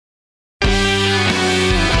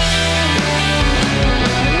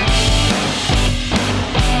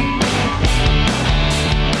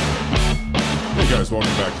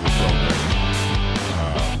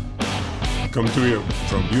Come to you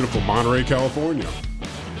from beautiful Monterey, California.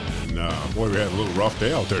 And boy, we had a little rough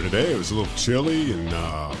day out there today. It was a little chilly, and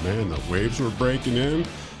man, the waves were breaking in.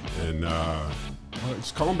 And well,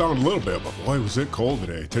 it's calmed down a little bit, but boy, was it cold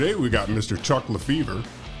today. Today we got Mr. Chuck LaFevre,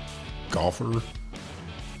 golfer,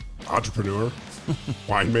 entrepreneur,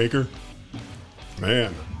 winemaker.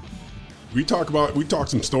 Man, we talk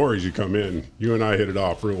some stories. You come in, you and I hit it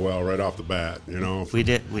off real well right off the bat. You know, we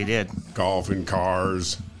did. Golf and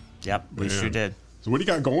cars. Yep, we sure did. So what do you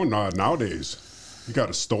got going nowadays? You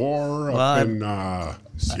got a store up in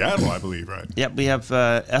Seattle, I believe, right? Yep, we have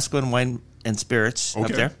Esquin Wine and Spirits up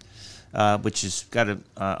there, which has got an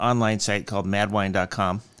online site called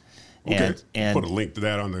madwine.com. Okay, and put a link to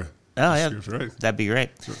that on the description, right? That'd be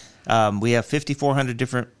great. Sure. We have 5,400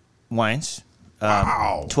 different wines.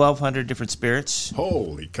 Wow. 1,200 different spirits.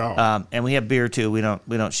 Holy cow! And we have beer too. We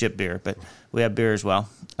don't ship beer, but we have beer as well.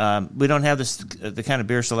 We don't have the kind of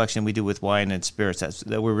beer selection we do with wine and spirits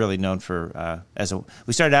that we're really known for.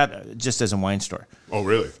 We started out just as a wine store. Oh,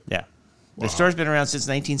 really? Yeah. Wow. The store's been around since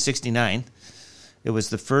 1969. It was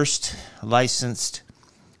the first licensed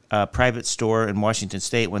private store in Washington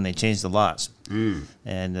State when they changed the laws. Mm.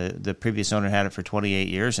 And the previous owner had it for 28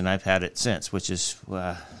 years, and I've had it since, which is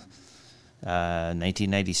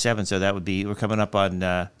 1997. So that would be, we're coming up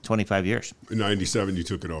on 25 years. In 97, you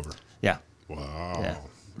took it over. Yeah. Wow. Yeah.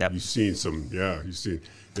 Yep. You've seen in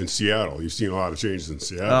Seattle. You've seen a lot of changes in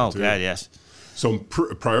Seattle. Oh, God, yes. So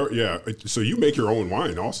So you make your own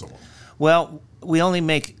wine also. Well, we only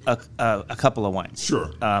make a couple of wines.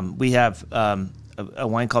 Sure. We have a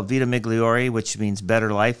wine called Vita Migliore, which means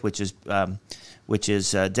better life, which is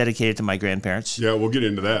dedicated to my grandparents. Yeah, we'll get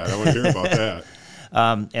into that. I want to hear about that.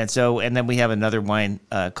 And then we have another wine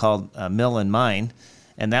called Mill and Mine,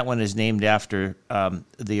 and that one is named after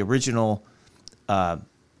the original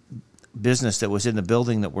business that was in the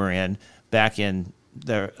building that we're in back in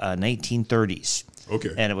the 1930s. Okay.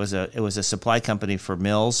 And it was a supply company for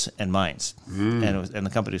mills and mines, and the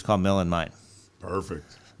company was called Mill and Mine.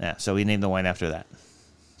 Perfect. Yeah. So we named the wine after that.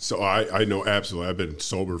 So I know absolutely. I've been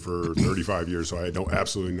sober for 35 years, so I know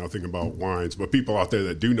absolutely nothing about wines. But people out there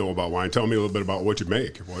that do know about wine, tell me a little bit about what you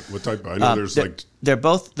make. What type? I know they're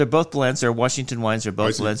both blends. They're Washington wines. They're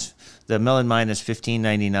both blends. The Mill and Mine is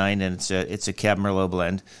 $15.99, and it's a Cab Merlot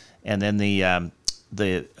blend. And then the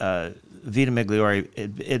Vita Migliore,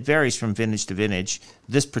 it varies from vintage to vintage.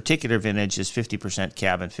 This particular vintage is 50%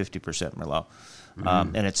 Cab and 50% Merlot,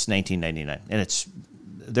 and it's $19.99, and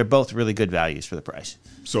they're both really good values for the price.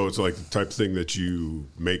 So it's like the type of thing that you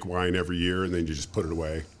make wine every year and then you just put it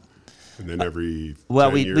away, and then every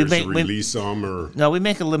 10 years you release some, or no, we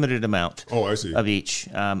make a limited amount. Oh, I see. Of each.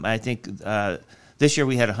 I think this year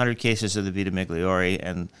we had 100 cases of the Vita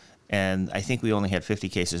Migliore, and I think we only had 50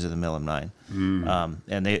 cases of the Mill and Mine.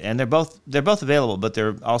 And they're both available, but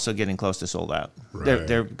they're also getting close to sold out. Right.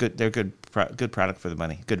 They're good. They're good product for the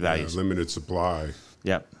money. Good values. Limited supply.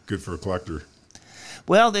 Yep. Good for a collector.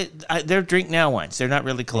 Well, they're drink now wines. They're not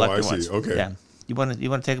really collector wines. Oh, I see. Okay. Yeah. You want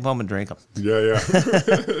to take them home and drink them. Yeah.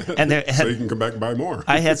 So you can come back and buy more.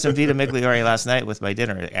 I had some Vita Migliore last night with my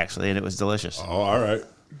dinner, actually, and it was delicious. Oh, all right.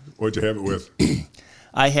 What'd you have it with?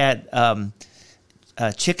 I had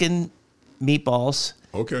chicken meatballs.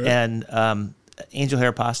 Okay. And angel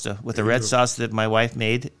hair pasta with a red sauce that my wife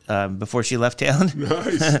made before she left town.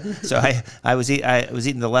 Nice. So I was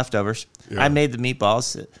eating the leftovers. Yeah. I made the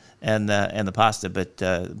meatballs and the pasta, but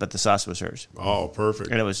the sauce was hers. Oh,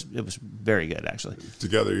 perfect. And it was very good, actually.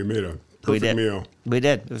 Together you made a perfect meal. We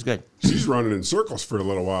did. It was good. She's running in circles for a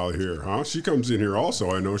little while here, huh? She comes in here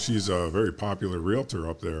also. I know she's a very popular realtor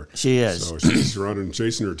up there. She is. So she's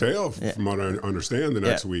chasing her tail, from what I understand, the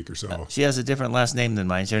next week or so. She has a different last name than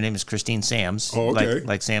mine. Her name is Christine Sams. Oh, okay.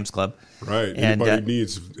 Like Sam's Club. Right. Anybody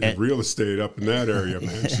needs real estate up in that area,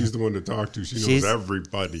 man. She's the one to talk to. She knows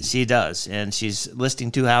everybody. She does. And she's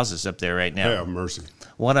listing 2 houses up there right now. Have mercy.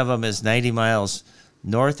 One of them is 90 miles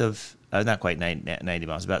north of, not quite 90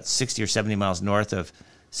 miles, about 60 or 70 miles north of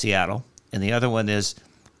Seattle. And the other one is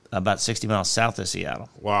about 60 miles south of Seattle.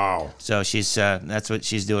 Wow. So she's that's what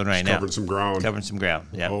she's doing right now. Covering some ground.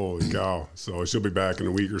 Yeah. Holy cow. So she'll be back in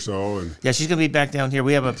a week or so. And yeah, she's going to be back down here.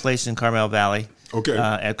 We have a place in Carmel Valley. Okay.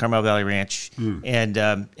 At Carmel Valley Ranch.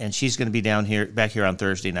 And she's going to be back here on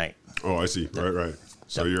Thursday night. Oh, I see. Right.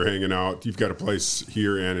 So you're hanging out. You've got a place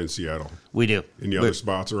here and in Seattle. We do. Any other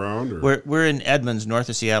spots around? Or? We're in Edmonds, north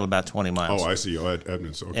of Seattle, about 20 miles. Oh, I see.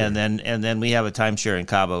 Edmonds. Okay. And then we have a timeshare in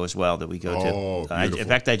Cabo as well that we go to. Oh, beautiful. In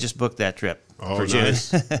fact, I just booked that trip for June.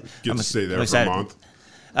 Nice. Get to stay there for a month.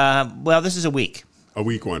 Well, this is a week. A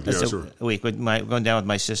week one. Yeah, sure. A week. Going down with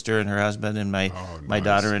my sister and her husband and my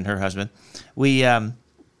daughter and her husband. We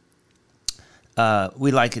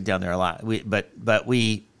We like it down there a lot. But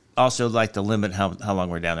we also like to limit how long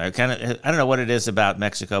we're down there. I don't know what it is about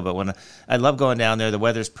Mexico, but I love going down there. The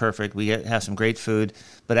weather's perfect. We have some great food.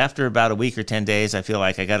 But after about a week or 10 days, I feel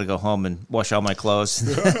like I got to go home and wash all my clothes,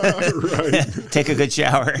 take a good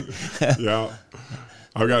shower. Yeah.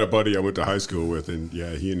 I've got a buddy I went to high school with, and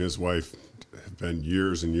he and his wife have been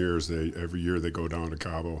years and years. Every year they go down to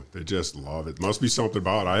Cabo. They just love it. Must be something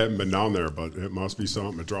about it. I haven't been down there, but it must be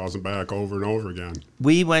something that draws them back over and over again.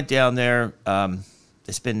 We went down there.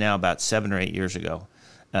 It's been now about 7 or 8 years ago.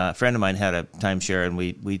 A friend of mine had a timeshare, and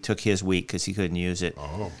we took his week because he couldn't use it,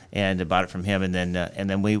 and bought it from him. And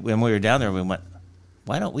then when we were down there, we went,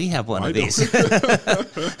 why don't we have one of these?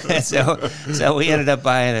 And so we ended up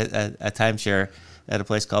buying a timeshare at a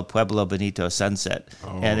place called Pueblo Bonito Sunset,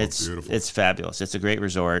 and it's beautiful. It's fabulous. It's a great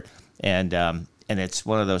resort, and it's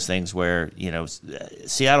one of those things where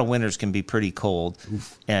Seattle winters can be pretty cold,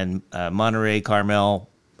 and Monterey Carmel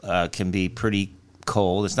can be pretty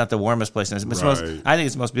cold. It's not the warmest place. I think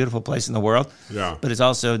it's the most beautiful place in the world. Yeah. But it's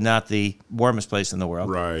also not the warmest place in the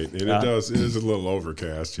world. Right. And it is a little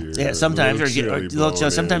overcast here. Yeah. Sometimes or a little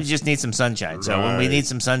chill. Sometimes you just need some sunshine. Right. So when we need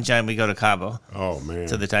some sunshine, we go to Cabo. Oh man.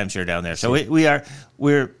 To the timeshare down there. So we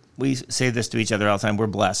say this to each other all the time. We're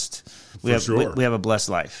blessed. We have a blessed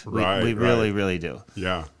life. We really, really do.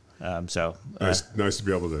 Yeah. Nice to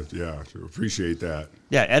be able to appreciate that.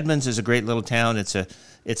 Yeah, Edmonds is a great little town.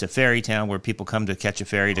 It's a ferry town where people come to catch a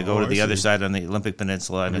ferry to go to the other side on the Olympic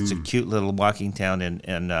Peninsula, and it's a cute little walking town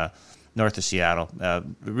in north of Seattle.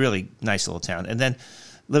 Really nice little town. And then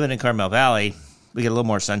living in Carmel Valley, we get a little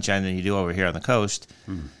more sunshine than you do over here on the coast,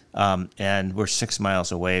 and we're 6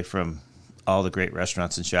 miles away from all the great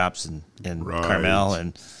restaurants and shops in Carmel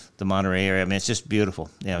and the Monterey area. I mean, it's just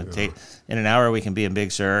beautiful. In an hour we can be in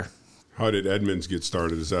Big Sur. How did Edmonds get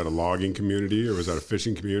started? Is that a logging community or was that a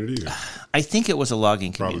fishing community? I think it was a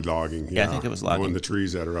logging community. Probably logging. Yeah, I think it was logging. One of the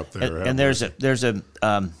trees that are up there. And there's a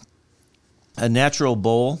natural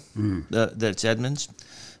bowl that's Edmonds,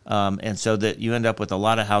 and so that you end up with a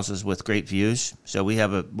lot of houses with great views. So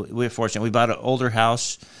we're fortunate. We bought an older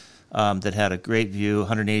house that had a great view,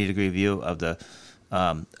 180-degree view of the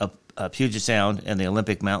Puget Sound and the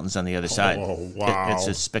Olympic Mountains on the other side. Oh, wow. It's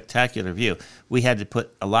a spectacular view. We had to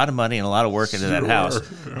put a lot of money and a lot of work into that house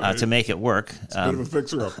to make it work. It's a bit of a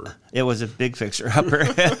fixer-upper. It was a big fixer-upper.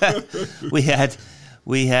 We had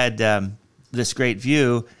this great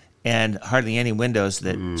view and hardly any windows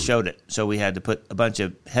that showed it. So we had to put a bunch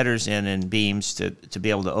of headers in and beams to be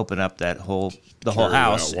able to open up the whole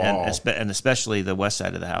house, and especially the west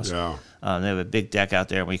side of the house. Yeah. They have a big deck out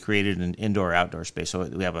there, and we created an indoor-outdoor space. So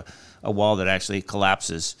we have a wall that actually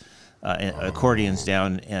collapses, accordions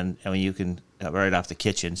down, and you can right off the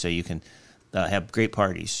kitchen, so you can have great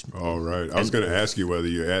parties. Oh, right. I was going to ask you whether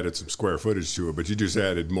you added some square footage to it, but you just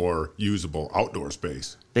added more usable outdoor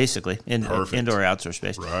space. Basically, indoor-outdoor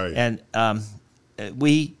space. Right. And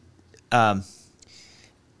we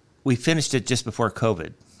finished it just before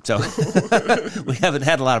COVID. So we haven't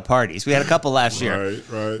had a lot of parties. We had a couple last year.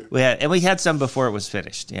 Right. We had some before it was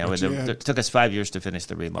finished. It took us 5 years to finish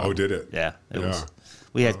the remodel. Oh, did it? Yeah. It was.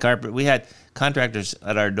 We had We had contractors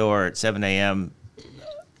at our door at 7 a.m.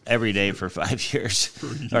 every day for 5 years,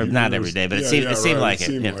 or not every day, but it seemed like it.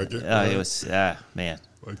 It was man.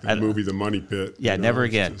 Like the movie The Money Pit. Yeah. Never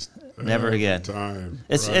again. Never again.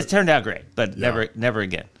 It turned out great, but never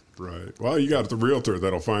again. Right. Well, you got the realtor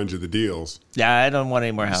that'll find you the deals. Yeah, I don't want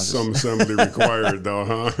any more houses. Some assembly required, though,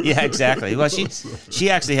 huh? Yeah, exactly. Well,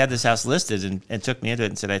 she actually had this house listed and took me into it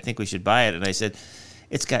and said, I think we should buy it. And I said,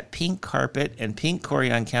 it's got pink carpet and pink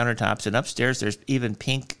Corian countertops, and upstairs there's even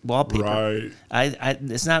pink wallpaper. Right.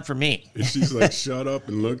 It's not for me. And she's like, shut up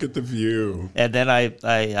and look at the view. And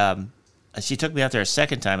then she took me out there a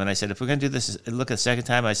second time, and I said, if we're going to do this, look a second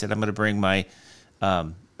time, I said, I'm going to bring my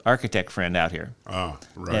architect friend out here.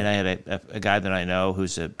 Right. And I had a guy that I know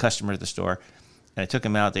who's a customer at the store, and I took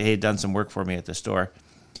him out there. He had done some work for me at the store,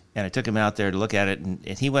 and I took him out there to look at it,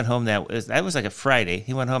 and he went home that was like a Friday.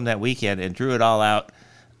 He went home that weekend and drew it all out,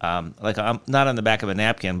 not on the back of a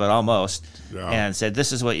napkin, but almost, and said,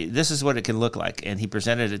 this is what it can look like. And he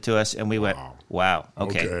presented it to us, and we went, wow,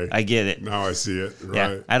 okay, I get it. Now I see it. Right.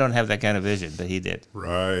 Yeah, I don't have that kind of vision, but he did.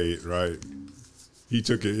 Right. He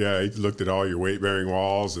took it, he looked at all your weight-bearing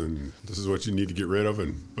walls, and this is what you need to get rid of,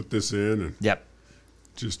 and put this in, and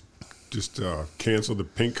just cancel the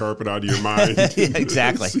pink carpet out of your mind. Yeah,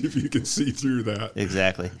 exactly. See if you can see through that.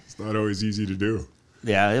 Exactly. It's not always easy to do.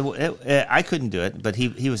 Yeah, I couldn't do it, but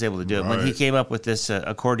he was able to do it. When he came up with this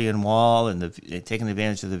accordion wall and taking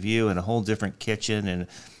advantage of the view and a whole different kitchen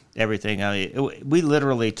everything. I mean, we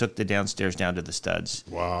literally took the downstairs down to the studs.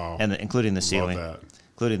 Wow. And including the ceiling. Love that.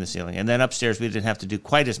 Including the ceiling. And then upstairs, we didn't have to do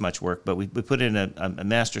quite as much work, but we put in a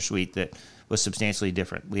master suite that was substantially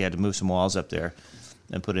different. We had to move some walls up there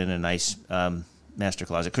and put in a nice master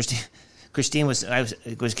closet. Christine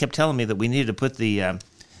kept telling me that we needed to put the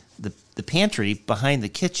pantry behind the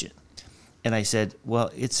kitchen. And I said,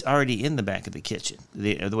 well, it's already in the back of the kitchen,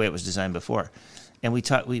 the way it was designed before. And we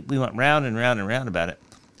went round and round and round about it.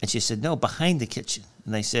 And she said, no, behind the kitchen.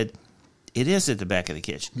 And I said, it is at the back of the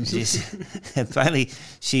kitchen. And finally,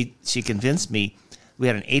 she convinced me. We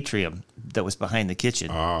had an atrium that was behind the kitchen.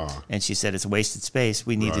 And she said, it's a wasted space.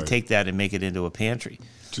 We need to take that and make it into a pantry.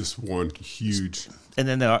 Just one huge. And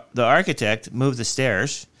then the architect moved the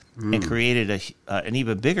stairs and created an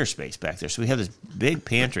even bigger space back there. So we have this big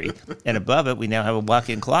pantry, and above it, we now have a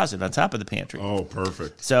walk-in closet on top of the pantry. Oh,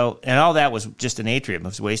 perfect. So, and all that was just an atrium. It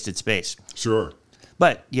was wasted space. Sure.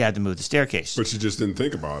 But you had to move the staircase. But you just didn't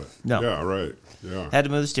think about it. No. Yeah, right. Yeah. Had to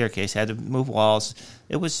move the staircase, had to move walls.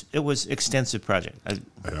 It was extensive project. I've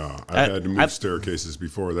had to move staircases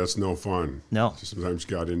before. That's no fun. No. Sometimes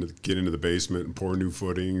you get into the basement and pour new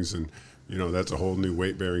footings, and that's a whole new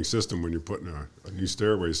weight bearing system when you're putting a new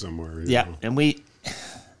stairway somewhere. You know. And we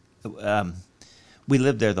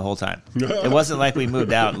lived there the whole time. It wasn't like we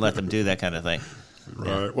moved out and let them do that kind of thing.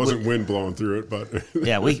 Right. It wasn't wind blowing through it, but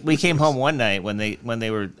yeah, we came home one night when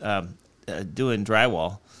they were doing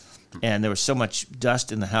drywall, and there was so much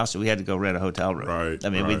dust in the house that we had to go rent a hotel room. Right. I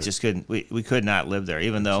mean, we just couldn't. We could not live there,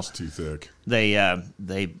 even though it's too thick.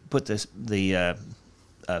 They put the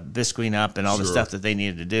visqueen up and all the stuff that they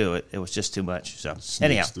needed to do. It was just too much. So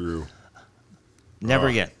anyhow, through. Never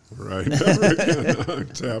again. Right. Never again.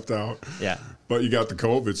 Tapped out. Yeah. But you got the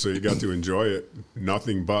COVID, so you got to enjoy it.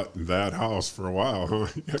 Nothing but that house for a while, huh?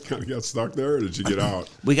 You kind of got stuck there, or did you get out?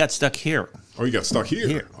 We got stuck here. Oh, you got stuck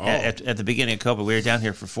here? Oh. At the beginning of COVID, we were down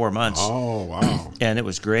here for 4 months. Oh, wow. And it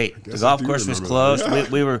was great. The golf course was closed.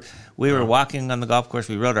 Yeah. We were walking on the golf course.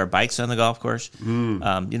 We rode our bikes on the golf course. You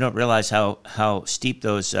don't realize how steep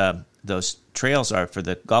those trails are for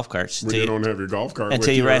the golf carts. When you don't have your golf cart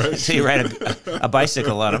until you ride a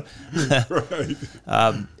bicycle on them.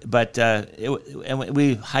 Right. And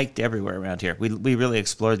we hiked everywhere around here. We really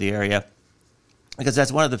explored the area because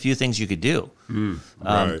that's one of the few things you could do.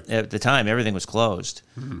 Right. At the time, everything was closed.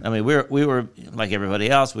 I mean, we were like everybody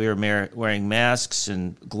else. We were wearing masks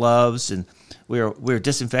and gloves, and we were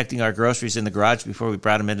disinfecting our groceries in the garage before we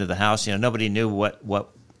brought them into the house. Nobody knew what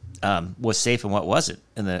was safe and what wasn't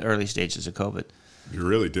in the early stages of COVID. You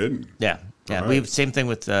really didn't. Yeah. Right. We same thing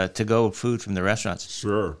with to-go food from the restaurants.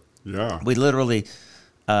 Sure. Yeah. We literally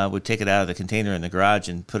would take it out of the container in the garage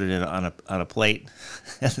and put it on a plate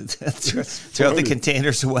and throw the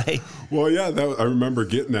containers away. Well, yeah, I remember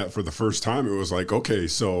getting that for the first time. It was like, okay,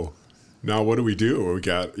 so now what do? We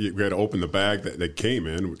got to open the bag that came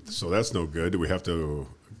in, so that's no good. Do we have to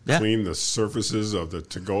clean the surfaces of the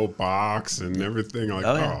to-go box and everything?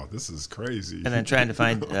 This is crazy. And then trying to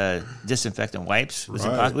find disinfectant wipes was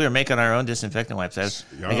impossible. We were making our own disinfectant wipes.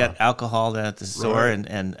 I got alcohol at the store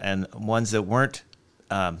and ones that weren't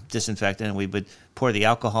disinfectant, and we would pour the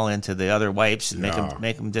alcohol into the other wipes and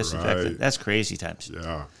make them disinfectant. Right. That's crazy times.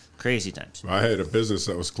 Yeah. Crazy times. I had a business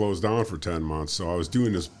that was closed down for 10 months, so I was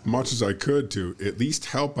doing as much as I could to at least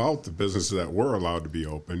help out the businesses that were allowed to be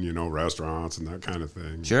open, restaurants and that kind of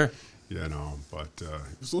thing. Sure. But it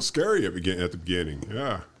was a little scary at the beginning.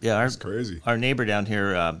 Yeah. Yeah. It's crazy. Our neighbor down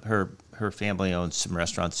here, her family owns some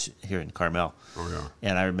restaurants here in Carmel. Oh, yeah.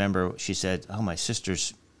 And I remember she said, oh, my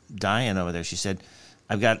sister's dying over there. She said,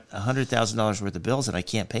 I've got $100,000 worth of bills and I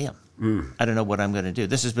can't pay them. I don't know what I'm going to do.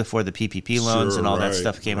 This is before the PPP loans and all that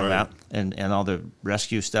stuff came about, and all the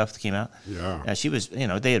rescue stuff that came out. Yeah. She was,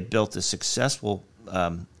 they had built a successful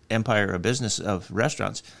empire, a business of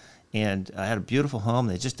restaurants, and I had a beautiful home.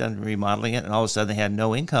 They just done remodeling it, and all of a sudden they had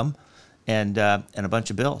no income and a bunch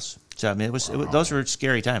of bills. So I mean, those were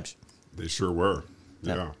scary times. They sure were.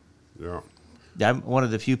 Yeah. I'm one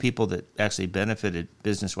of the few people that actually benefited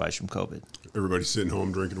business-wise from COVID. Everybody's sitting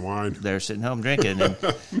home drinking wine. They're sitting home drinking, and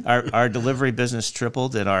our delivery business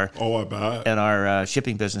tripled, and I bet. And our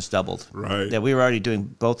shipping business doubled. Right. Yeah, we were already doing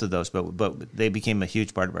both of those, but they became a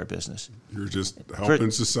huge part of our business. You're just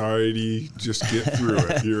helping society just get through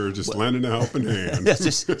it. You're just lending a helping hand.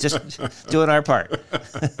 just doing our part.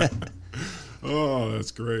 Oh,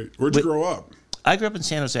 that's great. Where'd you grow up? I grew up in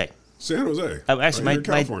San Jose. San Jose. Actually,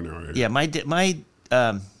 California, right? Yeah, my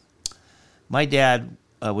dad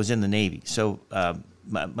was in the Navy. So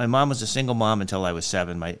my mom was a single mom until I was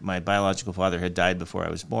 7. My biological father had died before I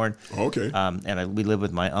was born. Okay. And we lived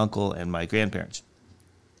with my uncle and my grandparents.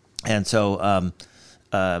 And so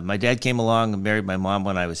my dad came along and married my mom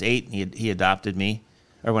when I was 8. He adopted me,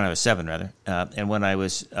 or when I was 7, rather. And when I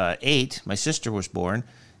was 8, my sister was born,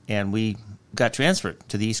 and we got transferred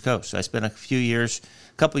to the East Coast. So I spent a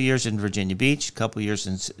couple years in Virginia Beach, a couple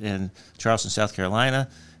years in Charleston, South Carolina,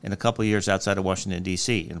 and a couple years outside of Washington,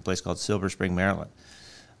 D.C., in a place called Silver Spring, Maryland.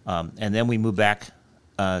 And then we moved back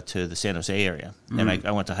to the San Jose area. And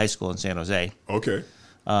I went to high school in San Jose. Okay.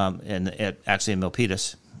 And actually in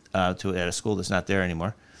Milpitas, at a school that's not there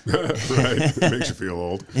anymore. Right. It makes you feel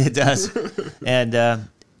old. It does. And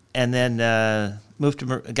then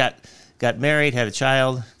got married, had a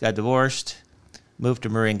child, got divorced, moved to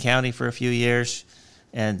Marin County for a few years,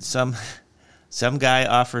 and some guy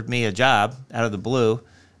offered me a job out of the blue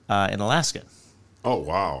in Alaska. Oh,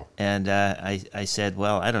 wow. And I said,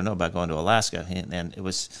 well, I don't know about going to Alaska. And it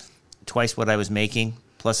was twice what I was making,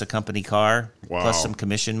 plus a company car, plus some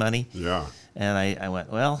commission money. Yeah. And I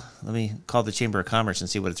went, well, let me call the Chamber of Commerce and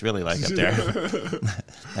see what it's really like up there.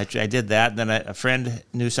 I did that. And then a friend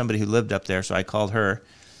knew somebody who lived up there, so I called her.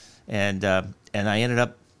 And I ended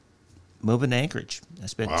up moving to Anchorage. I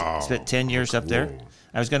spent 10 years up there.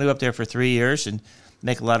 I was going to go up there for 3 years and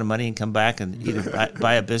make a lot of money and come back and either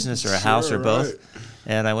buy a business or a house or both. Right.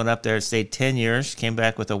 And I went up there and stayed 10 years, came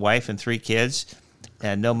back with a wife and 3 kids,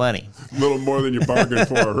 and no money. A little more than you bargained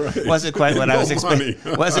for, right? Wasn't quite what I was expecting.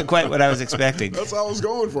 Wasn't quite what I was expecting. That's all I was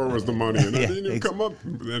going for, was the money, and that didn't even come up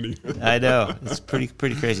with any. I know, it's pretty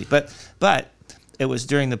crazy. But it was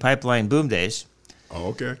during the pipeline boom days. Oh,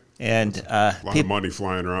 okay. And a lot of money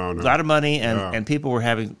flying around. A lot of money, and people were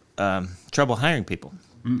having trouble hiring people.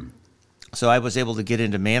 So I was able to get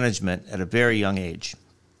into management at a very young age.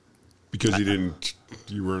 Because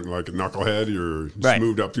you weren't like a knucklehead, you just right.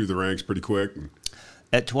 moved up through the ranks pretty quick.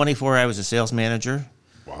 At 24, I was a sales manager.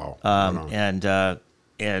 Wow. And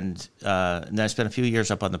then I spent a few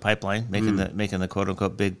years up on the pipeline, making the quote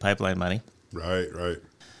unquote big pipeline money. Right.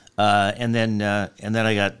 And then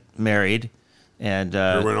I got married. And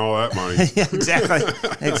where went all that money? Yeah,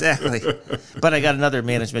 exactly. But I got another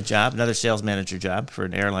management job, another sales manager job for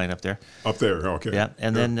an airline up there. Up there, okay. Yeah,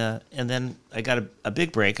 and then I got a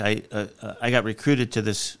big break. I got recruited to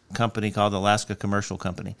this company called Alaska Commercial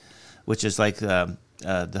Company, which is like the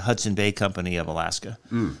Hudson Bay Company of Alaska.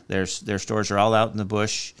 Their stores are all out in the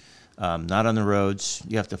bush, not on the roads.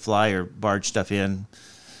 You have to fly or barge stuff in.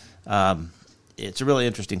 It's a really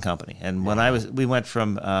interesting company. And when we went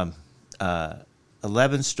from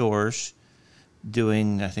 11 stores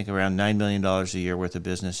doing, I think, around $9 million a year worth of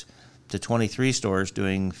business to 23 stores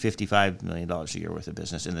doing $55 million a year worth of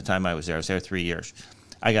business. In the time I was there 3 years.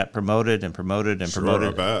 I got promoted and promoted and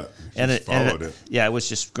promoted. Sure, I bet. And followed it. Yeah, it was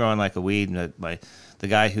just growing like a weed. And the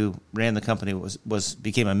guy who ran the company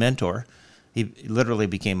became a mentor. He literally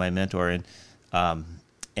became my mentor.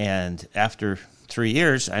 And after 3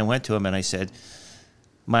 years, I went to him and I said,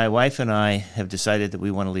 my wife and I have decided that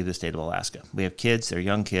we want to leave the state of Alaska. We have kids, they're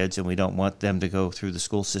young kids, and we don't want them to go through the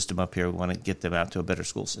school system up here. We want to get them out to a better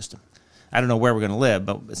school system. I don't know where we're going to live,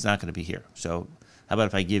 but it's not going to be here. So how about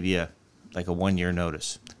if I give you like a 1-year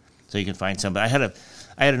notice so you can find somebody? I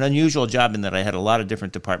had an unusual job in that I had a lot of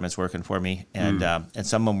different departments working for me, and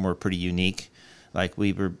some of them were pretty unique. Like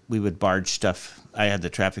we would barge stuff. I had the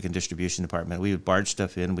traffic and distribution department. We would barge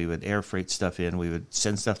stuff in. We would air freight stuff in. We would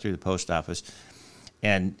send stuff through the post office.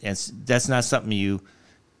 And that's not something you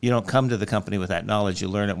don't come to the company with that knowledge. You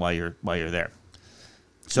learn it while you're there.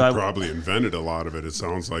 So you probably invented a lot of it. It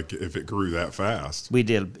sounds like if it grew that fast. We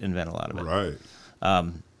did invent a lot of it. Right.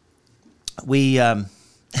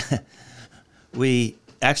 We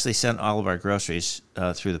actually sent all of our groceries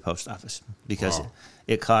through the post office because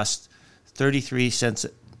it cost 33 cents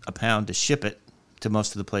a pound to ship it to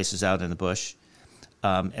most of the places out in the bush.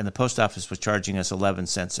 And the post office was charging us 11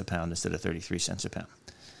 cents a pound instead of 33 cents a pound.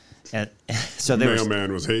 And so the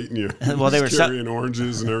mailman was hating you. Well, they were carrying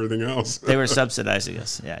oranges and everything else. They were subsidizing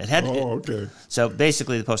us. Yeah, it had. Okay. So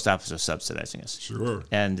basically, the post office was subsidizing us. Sure.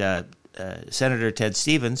 And Senator Ted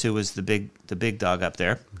Stevens, who was the big dog up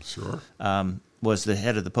there, sure, was the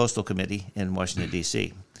head of the postal committee in Washington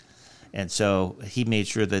D.C. And so he made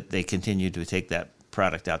sure that they continued to take that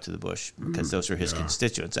product out to the bush because those are his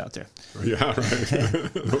constituents out there. Yeah,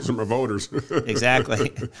 right. Those are my voters.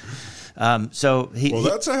 Exactly. So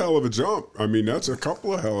that's a hell of a jump. I mean, that's a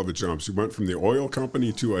couple of hell of a jumps. You went from the oil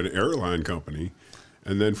company to an airline company,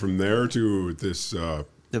 and then from there to this the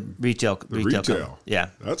retail. Yeah,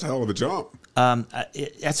 that's a hell of a jump.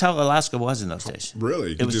 That's how Alaska was in those days.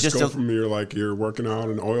 Really? You just go from you're working out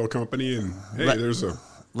an oil company, and hey, there's a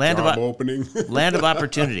job opening. Land of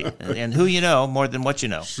opportunity. And who you know more than what you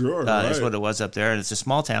know. Sure, is what it was up there. And it's a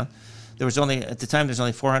small town. there was only at the time there's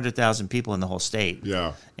only 400,000 people in the whole state.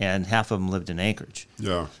 Yeah. And half of them lived in Anchorage.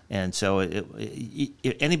 Yeah. And so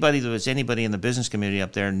anybody in the business community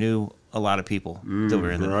up there knew a lot of people that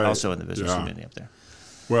were also in the business community up there.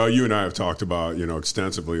 Well, you and I have talked about,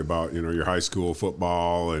 extensively about, your high school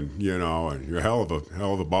football and, and you're a hell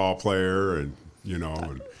of a ball player and,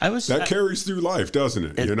 that carries through life, doesn't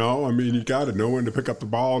it? You got to know when to pick up the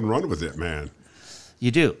ball and run with it, man. You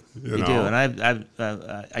do. You do. And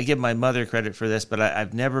I give my mother credit for this, but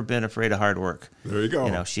I've never been afraid of hard work. There you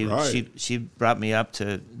go. She brought me up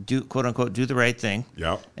to do, quote unquote, do the right thing.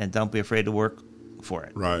 Yep. And don't be afraid to work for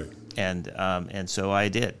it. Right. And so I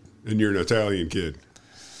did. And you're an Italian kid.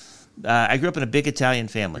 I grew up in a big Italian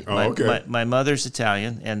family. Okay. My mother's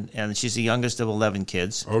Italian, and she's the youngest of 11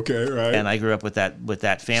 kids. Okay, right. And I grew up with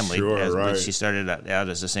that family. Sure, right. She started out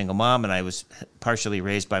as a single mom, and I was partially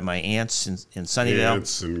raised by my aunts in Sunnyvale.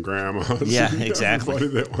 Aunts and grandmas. Yeah, exactly.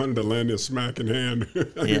 Everybody that wanted to lend a smacking hand,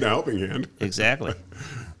 a helping hand. Exactly.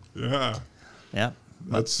 Yeah. Yeah.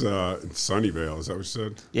 That's Sunnyvale, is that what you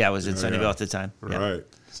said? Yeah, I was in Sunnyvale at the time. Right. Yeah.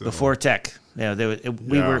 So. Before tech.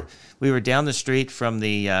 We were down the street from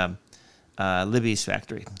the Libby's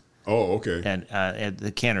factory. Oh, okay. And at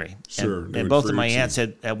the cannery. Sure. And both of my aunts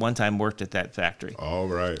had at one time worked at that factory. Oh,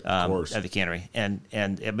 right. Of course. At the cannery.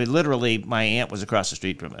 But literally, my aunt was across the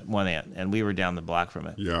street from it, one aunt, and we were down the block from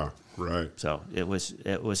it. Yeah, right. So it was,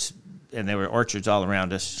 and there were orchards all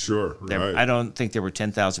around us. Sure, right. I don't think there were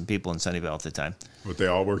 10,000 people in Sunnyvale at the time. But they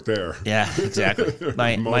all worked there. Yeah, exactly.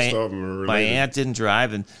 Most of them are related. My aunt didn't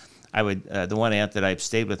drive, and I would, the one aunt that I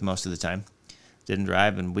stayed with most of the time didn't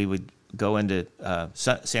drive, and we would go into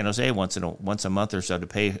San Jose once a month or so to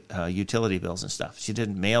pay utility bills and stuff. She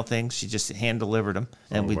didn't mail things; she just hand delivered them,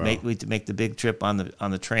 and we'd make the big trip on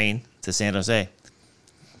the train to San Jose.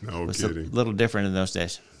 No it was kidding. A little different in those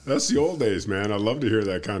days. That's the old days, man. I love to hear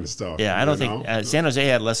that kind of stuff. Yeah, I don't think San Jose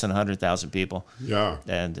had less than 100,000 people. Yeah,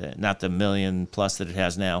 and not the million plus that it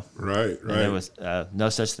has now. Right. And there was no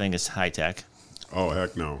such thing as high tech. Oh,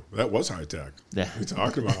 heck no. That was high tech. Yeah. What are you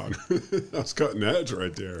talking about? That's cutting edge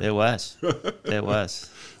right there. It was. It was.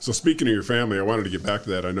 So speaking of your family, I wanted to get back to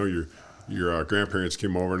that. I know your grandparents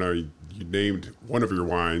came over. Now you named one of your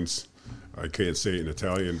wines. I can't say it in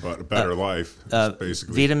Italian, but A Better Life,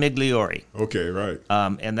 basically. Vita Migliore. Okay, right.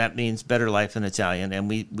 And that means better life in Italian. And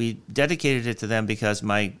we dedicated it to them because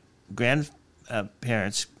my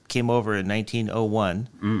grandparents came over in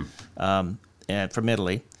 1901 from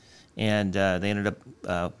Italy. And they ended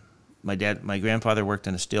up. My grandfather worked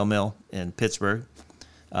in a steel mill in Pittsburgh.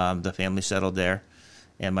 The family settled there,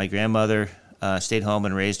 and my grandmother stayed home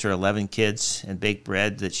and raised her 11 kids and baked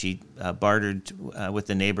bread that she bartered with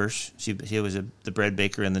the neighbors. She was the bread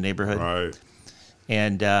baker in the neighborhood. Right.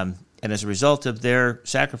 And as a result of their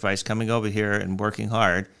sacrifice, coming over here and working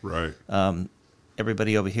hard, right.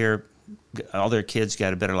 Everybody over here, all their kids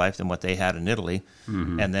got a better life than what they had in Italy,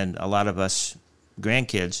 and then a lot of us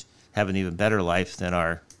grandkids have an even better life than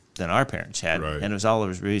our parents had, right. And it was all a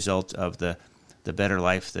result of the better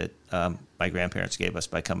life that my grandparents gave us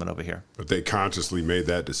by coming over here. But they consciously made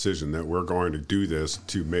that decision that we're going to do this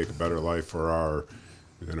to make a better life for our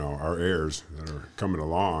heirs that are coming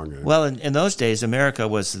along. And well, in those days, America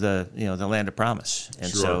was the land of promise, and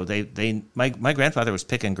sure. so my grandfather was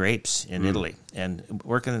picking grapes in Italy, and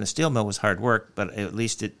working in a steel mill was hard work, but at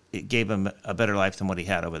least it gave him a better life than what he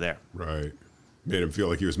had over there. Right. Made him feel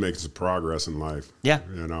like he was making some progress in life. Yeah.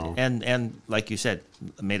 And like you said,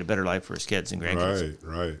 made a better life for his kids and grandkids.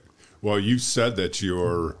 Right. Well, you said that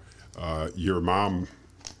your mom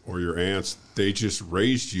or your aunts, they just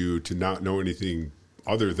raised you to not know anything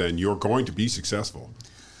other than you're going to be successed.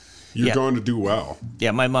 You're going to do well. Yeah,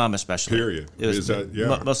 my mom especially. Period. It was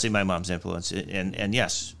mostly my mom's influence. And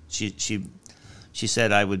yes, she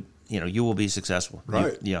said I would. You will be successful.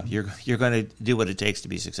 Right. You're going to do what it takes to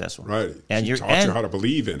be successful. Right. And she taught you how to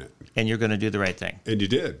believe in it. And you're going to do the right thing. And you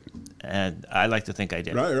did. And I like to think I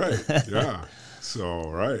did. Right. Yeah. So,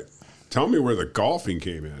 right. Tell me where the golfing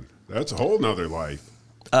came in. That's a whole nother life.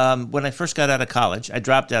 When I first got out of college, I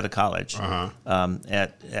dropped out of college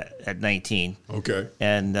at 19. Okay.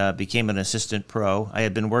 And became an assistant pro. I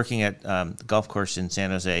had been working at the golf course in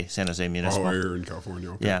San Jose Municipal. Oh, here in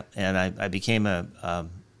California. Okay. Yeah. And I became a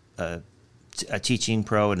teaching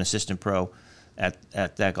pro, an assistant pro at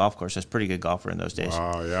that golf course. I was a pretty good golfer in those days.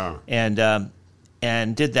 Oh, yeah.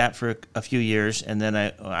 And did that for a few years, and then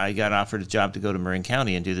I got offered a job to go to Marin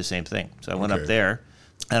County and do the same thing. So I went up there,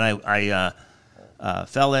 and I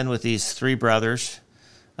fell in with these three brothers,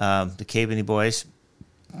 the Caveney boys,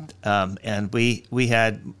 And we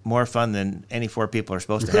had more fun than any 4 people are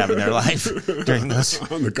supposed to have in their life during those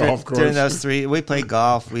on the golf course. During those 3, we played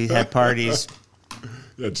golf. We had parties.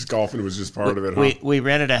 Yeah, just golfing was just part of it. Huh? We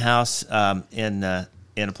rented a house in a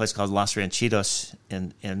place called Los Ranchitos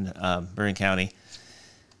in Marin County.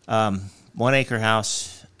 1 acre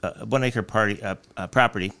house, 1 acre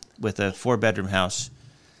property with a 4-bedroom house,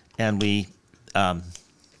 and we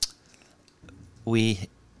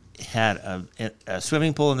had a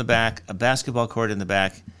swimming pool in the back, a basketball court in the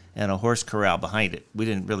back, and a horse corral behind it. We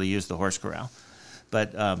didn't really use the horse corral,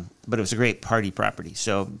 but it was a great party property.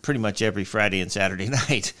 So pretty much every Friday and Saturday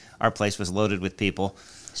night, our place was loaded with people.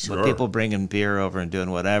 Sure. With people bringing beer over and doing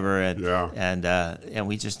whatever, Yeah. and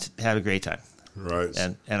we just had a great time. Right.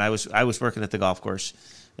 And I was working at the golf course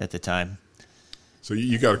at the time. So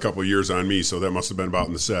you got a couple of years on me, so that must have been about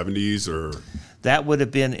in the 70s or That would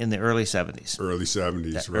have been in the early 70s. early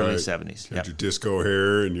 70s, right? Early 70s. Had Yep. your disco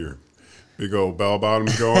hair and your big old bell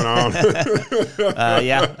bottoms going on.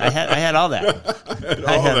 Yeah, I had all that.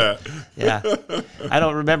 All that. Yeah, I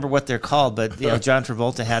don't remember what they're called, but John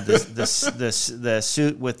Travolta had the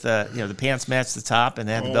suit with the pants matched the top and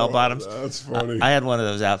they had the bell bottoms. That's funny. I had one of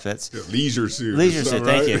those outfits. Yeah, leisure suit. Leisure is suit, that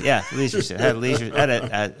thank right? you. Yeah, leisure suit. Had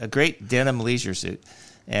a great denim leisure suit,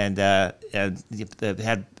 and it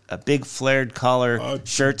had a big flared collar,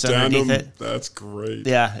 shirts denim, underneath it. That's great.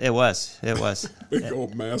 Yeah, it was. Big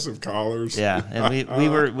old massive collars. Yeah, and we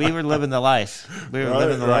were living the life. We were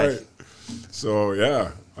living the life. So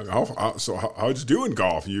yeah, how'd you do in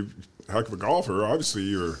golf? You heck of a golfer. Obviously,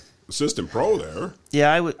 you're assistant pro there.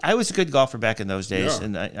 Yeah, I was a good golfer back in those days, Yeah.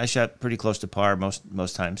 and I shot pretty close to par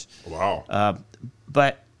most times. Wow.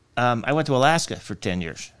 But I went to Alaska for 10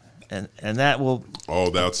 years, and that will. Oh,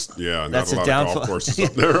 that's not That's a a lot downfall. of golf courses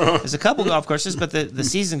up there. Huh? There's a couple golf courses, but the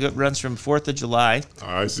season runs from 4th of July.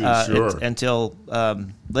 I see. Sure. Until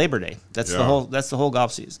Labor Day. That's Yeah. the whole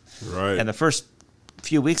golf season. Right. And the first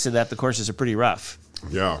few weeks of that, the courses are pretty rough.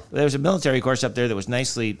 Yeah. There was a military course up there that was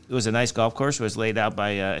it was a nice golf course. It was laid out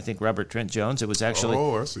by, I think, Robert Trent Jones. It was actually,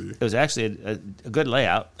 I see. It was actually a good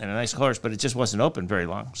layout and a nice course, but it just wasn't open very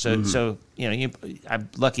long. So I'm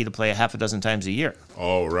lucky to play a half a dozen times a year.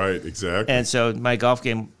 Oh, right. Exactly. And so my golf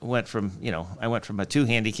game went from a 2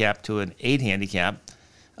 handicap to an 8 handicap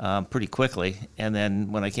pretty quickly. And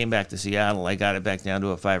then when I came back to Seattle, I got it back down to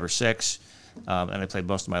a 5 or 6. And I played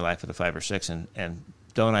most of my life at a 5 or 6. And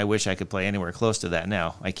don't I wish I could play anywhere close to that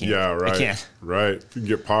now? I can't. Yeah, right. I can't. Right. If you can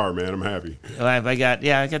get par, man, I'm happy.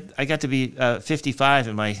 I got to be 55,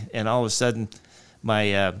 and all of a sudden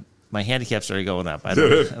my handicap started going up.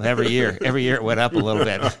 Every year it went up a little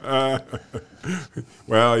bit.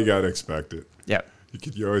 Well, you got to expect it. Yeah.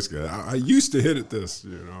 You always get. I used to hit it this,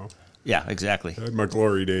 Yeah, exactly. I had my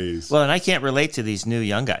glory days. Well, and I can't relate to these new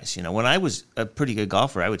young guys. When I was a pretty good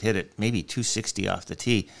golfer, I would hit it maybe 260 off the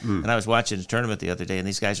tee. And I was watching a tournament the other day, and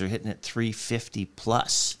these guys are hitting it 350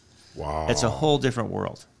 plus. Wow. It's a whole different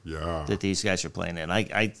world that these guys are playing in.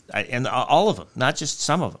 I and all of them, not just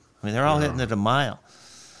some of them. I mean, they're all hitting it a mile.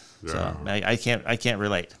 Yeah. So I can't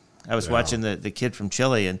relate. I was watching the kid from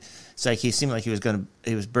Chile, and it's like he seemed like he was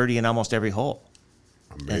birdieing almost every hole.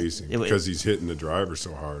 Amazing. Because he's hitting the driver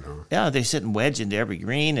so hard, huh? Yeah, they're sitting wedge into every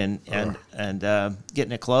green and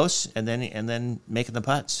getting it close, and then making the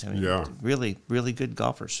putts. I mean, really, really good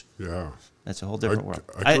golfers. Yeah. That's a whole different world.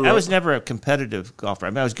 I was never a competitive golfer. I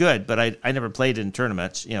mean, I was good, but I never played in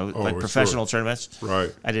tournaments, like professional tournaments.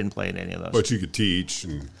 Right. I didn't play in any of those. But you could teach.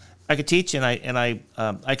 I could teach, and I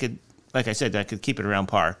could, like I said, I could keep it around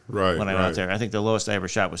par when I went out there. I think the lowest I ever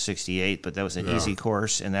shot was 68, but that was an easy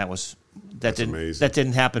course, and that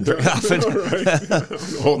didn't happen very often.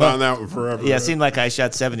 Hold on that one forever. Yeah, it seemed like I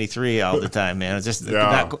shot 73 all the time, man. It's just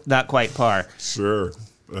not quite par. Sure.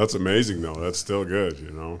 That's amazing, though. That's still good,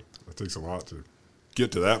 It takes a lot to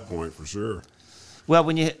get to that point, for sure. Well,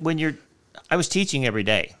 I was teaching every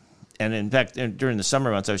day. And in fact, during the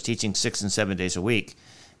summer months, I was teaching 6 and 7 days a week,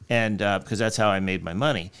 and because that's how I made my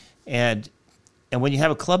money. And when you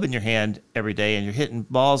have a club in your hand every day and you're hitting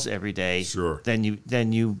balls every day, then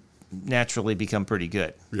you naturally become pretty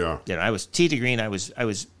good. Yeah. I was tee to green. I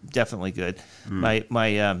was definitely good.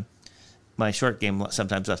 My short game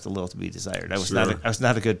sometimes left a little to be desired. I was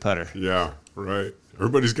not a good putter. Yeah, right.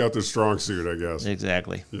 Everybody's got their strong suit, I guess.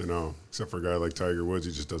 Exactly. Except for a guy like Tiger Woods,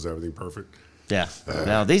 he just does everything perfect. Yeah.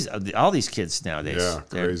 Now all these kids nowadays,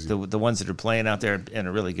 crazy. The ones that are playing out there and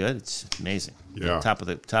are really good. It's amazing. Yeah. Top of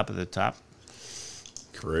the top.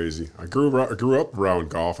 Crazy. I grew up around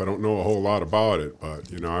golf. I don't know a whole lot about it, but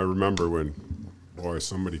I remember when,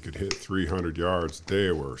 somebody could hit 300 yards.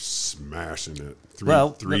 They were smashing it.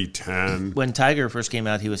 310. When Tiger first came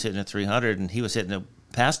out, he was hitting at 300, and he was hitting it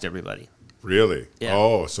passed everybody. Really? Yeah.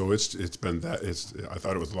 Oh, so it's been that. I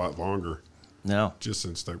thought it was a lot longer. No. Just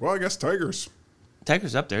since I guess Tiger's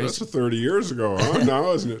up there. That's 30 years ago, huh?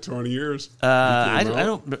 Now, isn't it 20 years? I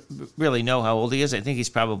don't really know how old he is. I think he's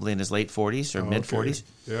probably in his late 40s or mid 40s.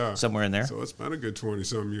 Yeah. Somewhere in there. So it's been a good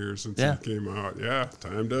 20-some years since he came out. Yeah,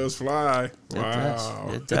 time does fly.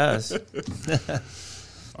 Wow. It does.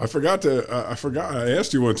 I forgot. I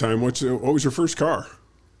asked you one time, what was your first car?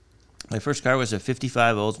 My first car was a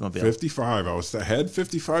 55 Oldsmobile. 55. I had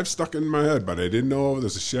 55 stuck in my head, but I didn't know if it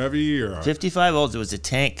was a Chevy or 55 Olds. It was a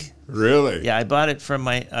tank. Really? Yeah, I bought it from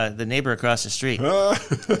my the neighbor across the street.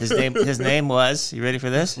 His name was, you ready for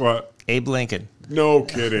this? What? Abe Lincoln. No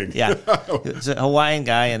kidding. Yeah, he was a Hawaiian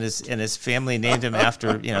guy, and his family named him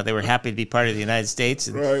after, they were happy to be part of the United States,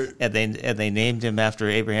 and they named him after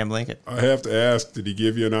Abraham Lincoln. I have to ask, did he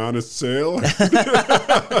give you an honest sale?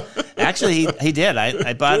 Actually, he did.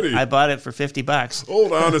 I bought it for $50.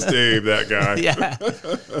 Old honest Abe, that guy.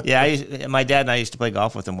 Yeah. My dad and I used to play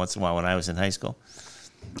golf with him once in a while when I was in high school.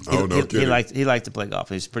 Kidding. He liked to play golf.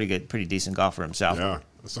 He was pretty decent golfer himself. Yeah.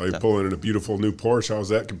 I saw you pulling in a beautiful new Porsche. How's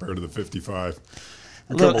that compared to the 55?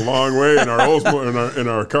 We've come a long way in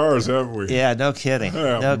our cars, haven't we? Yeah, no kidding.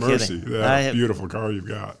 No mercy. Kidding. That beautiful car you've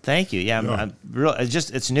got. Thank you. Yeah, I'm real.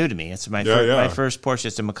 It's new to me. It's my first Porsche.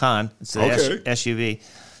 It's a Macan. It's an SUV,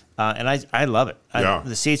 and I love it.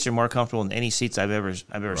 The seats are more comfortable than any seats I've ever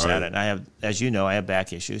sat in. I have, as you know, I have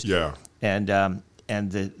back issues. Yeah. And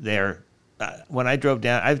they're when I drove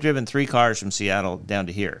down, I've driven 3 cars from Seattle down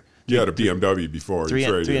to here. You had a BMW before. Three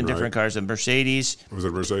in different cars. A Mercedes. Was it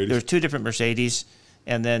a Mercedes? There's 2 different Mercedes,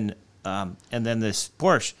 and then this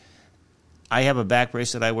Porsche. I have a back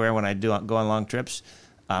brace that I wear when I go on long trips.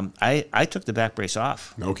 I took the back brace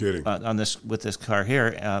off. No kidding. With this car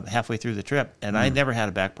here halfway through the trip, and I never had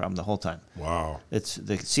a back problem the whole time. Wow.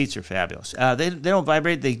 The seats are fabulous. They don't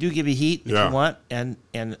vibrate. They do give you heat if you want, and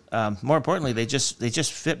more importantly, they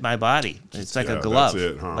just fit my body. It's like a glove. That's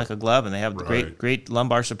it, huh? Like a glove, and they have great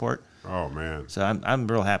lumbar support. Oh man. So I'm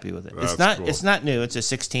real happy with it. That's cool. It's not new. It's a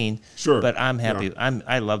 16. Sure. But I'm happy. Yeah.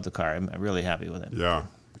 I love the car. I'm really happy with it. Yeah.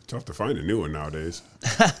 Tough to find a new one nowadays.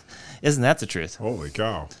 Isn't that the truth? Holy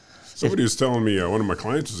cow. Somebody was telling me, one of my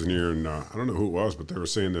clients was in here, and I don't know who it was, but they were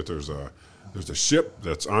saying that there's a ship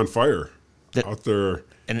that's on fire out there.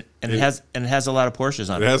 And it has a lot of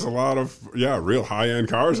Porsches on it. It has a lot of real high end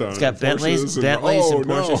cars on it. It's got Bentleys and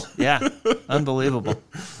Porsches. No. Yeah, unbelievable.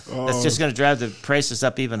 That's just going to drive the prices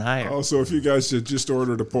up even higher. Oh, so if you guys had just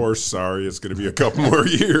ordered a Porsche, sorry, it's going to be a couple more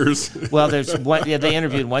years. Well, there's one. Yeah, they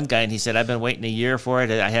interviewed one guy, and he said, "I've been waiting a year for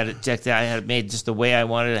it. I had it checked out. I had it made just the way I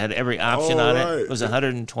wanted it. I had every option on it. It was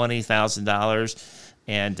 $120,000,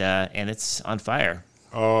 and it's on fire."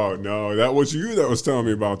 Oh, no, that was you that was telling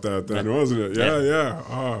me about that then, wasn't it? Yeah.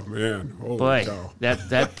 Oh, man. Holy cow.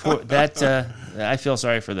 That I feel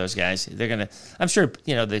sorry for those guys. They're going to, I'm sure,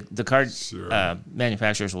 the car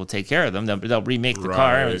manufacturers will take care of them. They'll remake the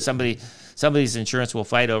car, and somebody's insurance will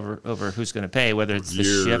fight over who's going to pay, whether it's the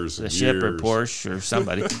ship or Porsche or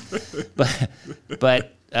somebody.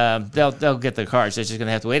 but they'll get the cars. They're just going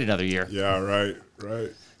to have to wait another year. Yeah, right.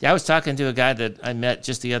 Yeah, I was talking to a guy that I met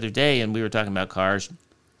just the other day, and we were talking about cars,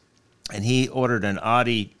 and he ordered an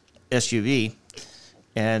Audi SUV,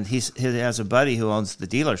 and he has a buddy who owns the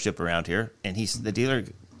dealership around here, and the dealer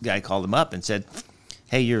guy called him up and said,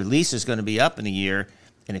 "Hey, your lease is going to be up in a year,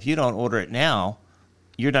 and if you don't order it now,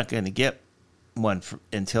 you're not going to get one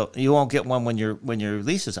you won't get one when your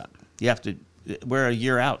lease is up. You have to. We're a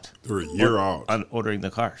year out. They're a year out on ordering the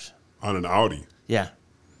cars on an Audi. Yeah.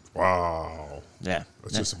 Wow. Yeah.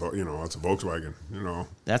 That's just about, it's a Volkswagen,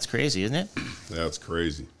 That's crazy, isn't it? That's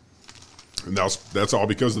crazy. And that's all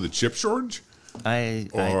because of the chip shortage?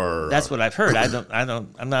 That's what I've heard.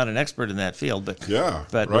 I'm not an expert in that field, but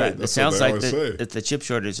right. It sounds like the chip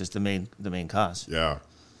shortage is the main cause. Yeah.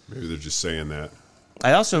 Maybe they're just saying that.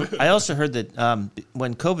 I also heard that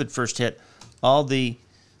when COVID first hit, all the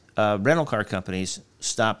rental car companies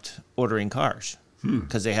stopped ordering cars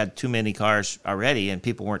because they had too many cars already and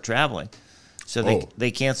people weren't traveling. So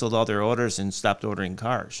they canceled all their orders and stopped ordering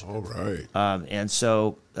cars. All right. And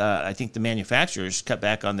so I think the manufacturers cut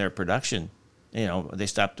back on their production. They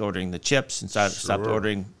stopped ordering the chips and stopped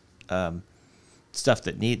ordering stuff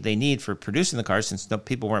that they need for producing the cars since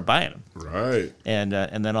people weren't buying them. Right. And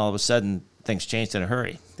then all of a sudden things changed in a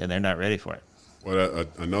hurry, and they're not ready for it. What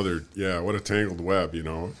a tangled web,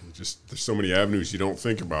 Just there's so many avenues you don't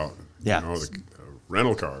think about. Yeah. The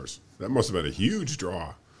rental cars. That must have been a huge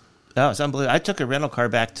draw. Oh, it's unbelievable. I took a rental car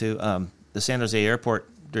back to the San Jose airport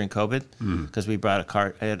during COVID because we brought a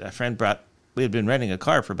car. We had been renting a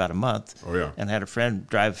car for about a month. Oh, yeah. And had a friend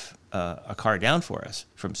drive a car down for us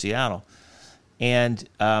from Seattle, and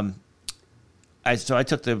I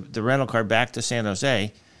took the rental car back to San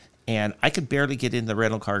Jose, and I could barely get in the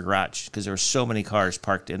rental car garage because there were so many cars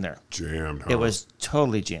parked in there. Jammed. Huh? It was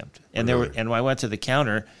totally jammed, and Really? and I went to the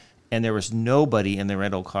counter, and there was nobody in the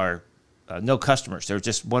rental car, no customers. There was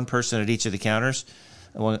just one person at each of the counters,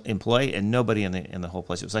 one employee, and nobody in the whole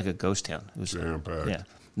place. It was like a ghost town. It was jam-packed. Yeah.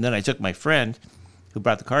 And then I took my friend who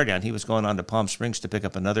brought the car down. He was going on to Palm Springs to pick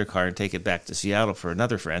up another car and take it back to Seattle for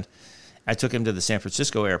another friend. I took him to the San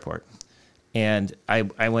Francisco airport, and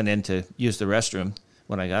I went in to use the restroom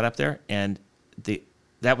when I got up there, and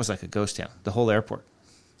that was like a ghost town, the whole airport.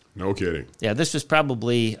 No kidding. Yeah, this was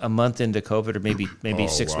probably a month into COVID, or maybe Oh,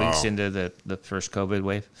 6 wow. weeks into the first COVID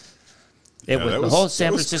wave. Yeah, Was that the was- whole that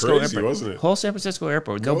San was Francisco crazy, airport. wasn't it? Whole San Francisco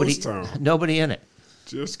airport. Ghost town. Nobody in it.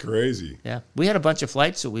 Just crazy. Yeah, we had a bunch of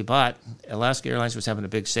flights that we bought. Alaska Airlines was having a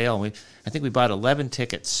big sale. And I think we bought 11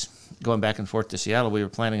 tickets going back and forth to Seattle. We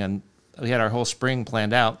had our whole spring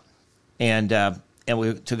planned out, and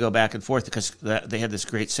we to go back and forth because they had this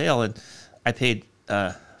great sale. And I paid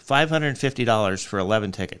 $550 for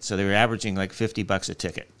 11 tickets, so they were averaging like $50 a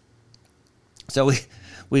ticket. So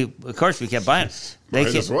we of course we kept buying. Might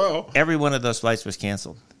as well. Every one of those flights was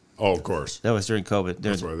canceled. Oh, of course. That was during COVID.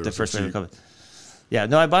 That's why they The were first so wave of cheap. COVID. Yeah,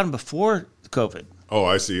 no, I bought them before COVID. Oh,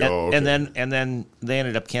 I see. And, Oh, okay. and then they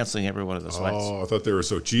ended up canceling every one of those flights. Oh, I thought they were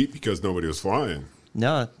so cheap because nobody was flying.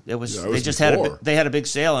 No, it was. Yeah, it they was just before. had a big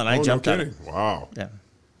sale, and I Oh, jumped no on it. kidding. Wow. Yeah,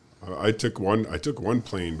 I took one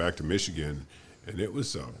plane back to Michigan, and it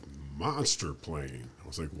was a monster plane. I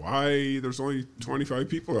was like, why? There's only 25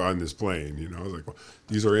 people on this plane. You know, I was like, well,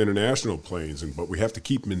 these are international planes, but we have to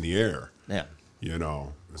keep them in the air. yeah. You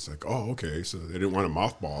know, it's like, oh, okay. So they didn't want to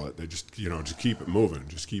mothball it. They just, just keep it moving,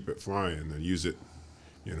 just keep it flying, and then use it,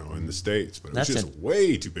 in the States. But it was That's just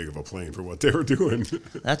way too big of a plane for what they were doing.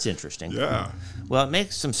 That's interesting. Yeah. Well, it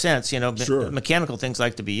makes some sense. Sure. Mechanical things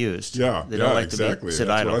like to be used. Yeah. They don't like exactly. to sit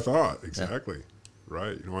That's idle. what I thought. Exactly.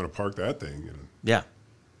 Right. You don't want to park that thing. And Yeah,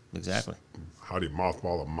 exactly. how do you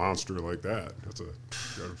mothball a monster like that? That's a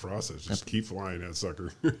good process. Just keep flying that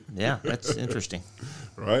sucker. Yeah, that's interesting.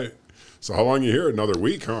 Right. So how long you here? Another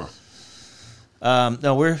week, huh?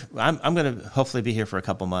 No, I'm going to hopefully be here for a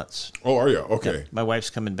couple months. Oh, are you? Okay. My wife's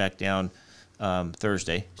coming back down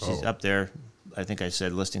Thursday. She's Oh. up there. I think I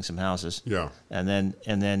said listing some houses. Yeah. And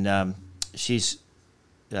then she's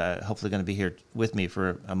hopefully going to be here with me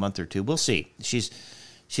for a month or two. We'll see.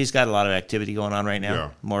 She's got a lot of activity going on right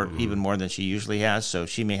now, Yeah. even more than she usually has. So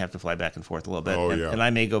she may have to fly back and forth a little bit. Oh, and, yeah. and I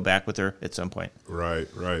may go back with her at some point. Right.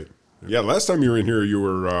 Yeah, last time you were in here, you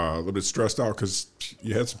were a little bit stressed out because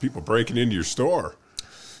you had some people breaking into your store.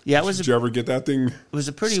 Yeah, Did you ever get that thing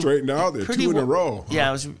straightened out? There, two in a row. Yeah,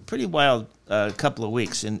 it was a pretty wild couple of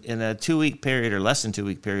weeks. In a 2-week period or less than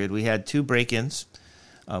 2-week period, we had 2 break-ins.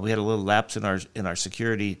 We had a little lapse in our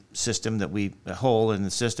security system a hole in the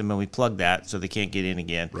system, and we plugged that so they can't get in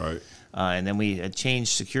again. Right. And then we had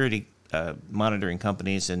changed security monitoring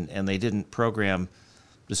companies, and they didn't program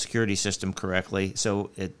the security system correctly. So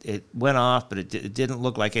it went off, but it didn't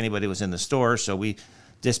look like anybody was in the store. So we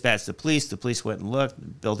dispatched the police. The police went and looked. The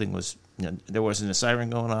building was, there wasn't a siren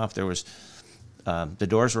going off. There was, the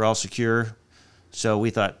doors were all secure. So we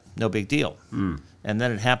thought, no big deal. And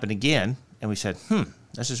then it happened again, and we said,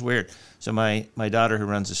 this is weird. So my daughter, who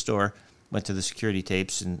runs the store, went to the security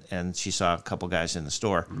tapes, and she saw a couple guys in the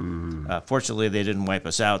store. Fortunately, they didn't wipe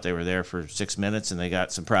us out. They were there for 6 minutes, and they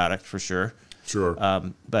got some product for sure. Sure.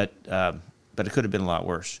 But it could have been a lot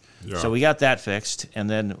worse. Yeah. So we got that fixed, and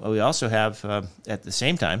then we also have, at the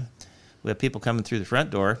same time, we have people coming through the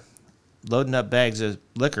front door, loading up bags of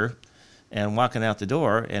liquor, and walking out the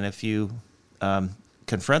door. And if you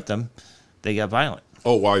confront them, they get violent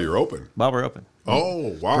Oh, while you're open. while we're open.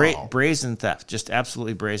 Oh, wow. Brazen theft, just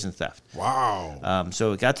absolutely brazen theft. Wow.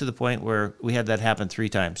 So it got to the point where we had that happen 3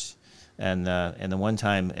 times. And the one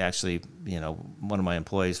time, actually, one of my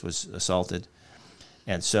employees was assaulted.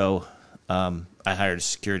 And so I hired a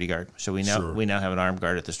security guard. So we now have an armed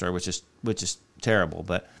guard at the store, which is terrible.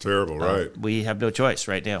 But Terrible, right. we have no choice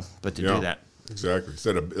right now but to do that. Exactly. Is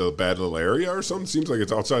that a bad little area or something? Seems like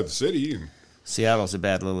it's outside the city. And Seattle's a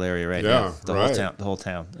bad little area right now. Right. The whole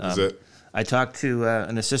town. Is it? I talked to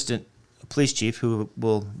an assistant police chief who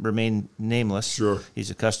will remain nameless. Sure. He's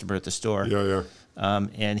a customer at the store. Yeah.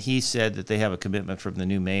 And he said that they have a commitment from the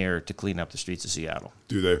new mayor to clean up the streets of Seattle.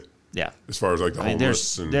 Do they? Yeah. As far as like the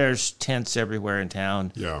homeless there's tents everywhere in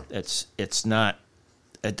town. Yeah. It's not.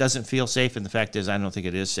 It doesn't feel safe, and the fact is, I don't think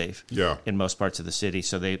it is safe. Yeah. In most parts of the city,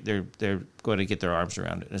 so they're going to get their arms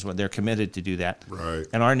around it. Is what they're committed to do that. Right.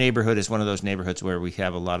 And our neighborhood is one of those neighborhoods where we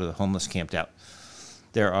have a lot of the homeless camped out.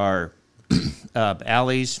 There are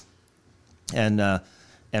alleys and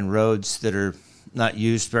roads that are not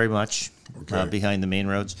used very much behind the main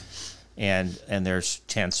roads, and there's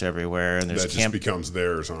tents everywhere, and there's that just becomes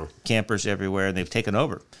theirs, huh? Campers everywhere, and they've taken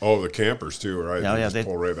over. Oh, the campers too, right? Oh, they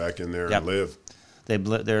pull right back in there and live.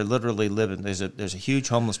 They're literally living. There's a huge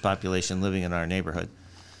homeless population living in our neighborhood,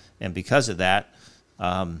 and because of that,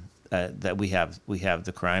 that we have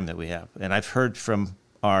the crime that we have. And I've heard from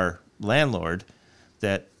our landlord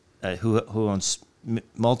that who owns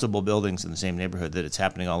multiple buildings in the same neighborhood that it's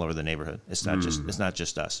happening all over the neighborhood. It's not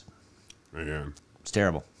just us. Man, it's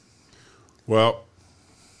terrible. Well,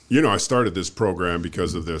 I started this program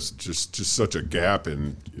because of this just such a gap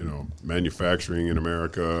in manufacturing in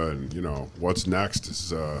America, and what's next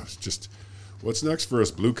is just what's next for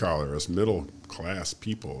us blue collar, us middle class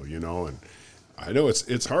people, and I know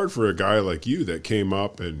it's hard for a guy like you that came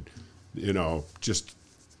up and just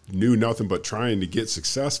knew nothing but trying to get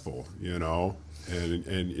successful,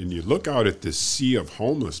 and you look out at this sea of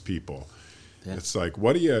homeless people. Yeah. It's like,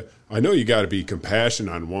 I know you got to be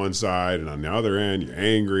compassionate on one side, and on the other end, you're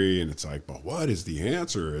angry, and it's like, but what is the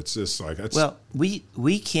answer? It's just like,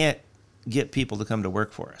 we can't get people to come to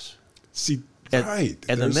work for us. See, right.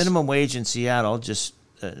 And the minimum wage in Seattle, just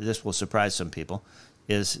this will surprise some people,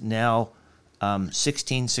 is now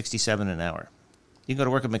 $16.67 an hour. You can go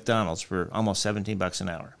to work at McDonald's for almost $17 an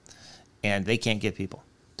hour, and they can't get people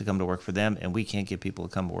to come to work for them, and we can't get people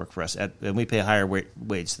to come to work for us, and we pay a higher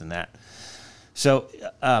wage than that. So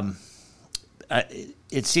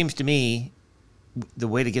it seems to me the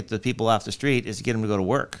way to get the people off the street is to get them to go to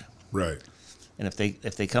work. Right. And if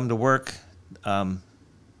they come to work, then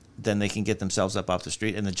they can get themselves up off the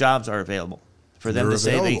street, and the jobs are available. For them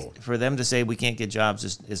to say we can't get jobs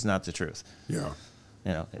is not the truth. Yeah.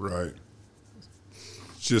 Right.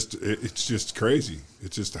 It's just crazy.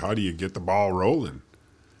 It's just, how do you get the ball rolling?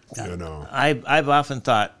 I've often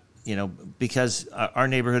thought, because our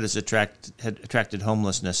neighborhood has attracted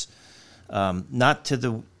homelessness, not to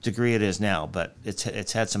the degree it is now, but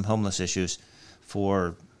it's had some homeless issues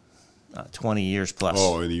for 20 years plus.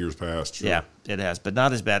 Oh, in the years past, sure. Yeah, it has, but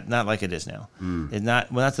not as bad, not like it is now. It's not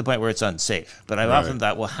to the point where it's unsafe. But I've often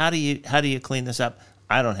thought, well, how do you clean this up?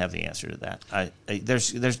 I don't have the answer to that.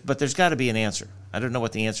 There's got to be an answer. I don't know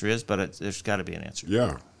what the answer is, but there's got to be an answer.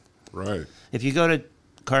 Yeah, right. If you go to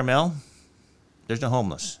Carmel, there's no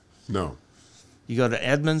homeless. No. You go to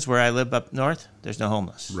Edmonds, where I live up north, there's no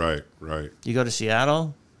homeless. Right. You go to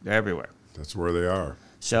Seattle, they're everywhere. That's where they are.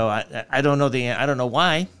 So I don't know I don't know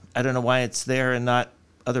why. I don't know why it's there and not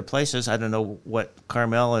other places. I don't know what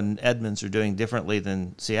Carmel and Edmonds are doing differently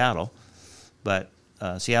than Seattle, but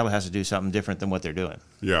Seattle has to do something different than what they're doing.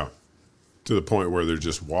 Yeah, to the point where they're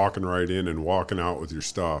just walking right in and walking out with your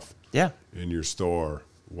stuff. Yeah. In your store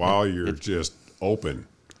while you're just open.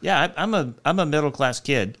 Yeah, I'm a middle class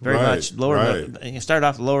kid, very much lower. Right. You start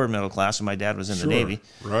off lower middle class, and my dad was in the Navy.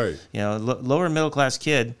 Right. Lower middle class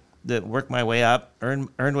kid that worked my way up, earned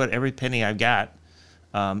what every penny I've got,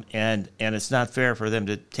 and it's not fair for them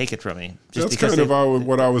to take it from me. That's kind of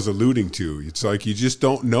what I was alluding to. It's like you just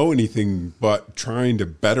don't know anything but trying to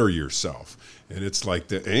better yourself, and it's like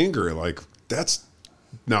the anger, like that's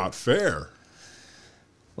not fair.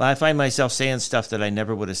 Well, I find myself saying stuff that I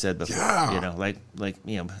never would have said before. Yeah.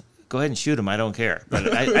 Go ahead and shoot him. I don't care,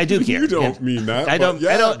 but I do care. You don't mean that. I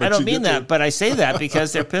don't mean that, but I say that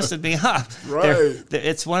because they're pissing me off. Right.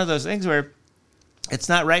 It's one of those things where it's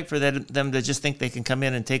not right for them to just think they can come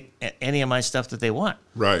in and take any of my stuff that they want.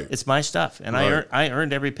 Right. It's my stuff, and I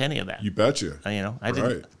earned every penny of that. You betcha. I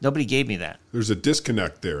didn't. Nobody gave me that. There's a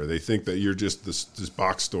disconnect there. They think that you're just this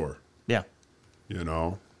box store. Yeah.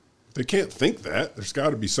 They can't think that. There's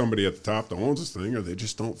got to be somebody at the top that owns this thing, or they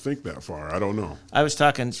just don't think that far. I don't know. I was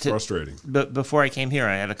talking. It's frustrating. But before I came here,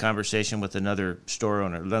 I had a conversation with another store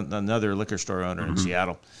owner, another liquor store owner in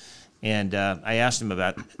Seattle, and I asked him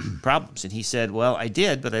about problems, and he said, "Well, I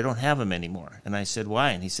did, but I don't have them anymore." And I said,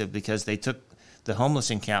 "Why?" And he said, "Because they took the homeless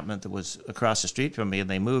encampment that was across the street from me, and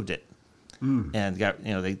they moved it, and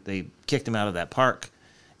they kicked him out of that park."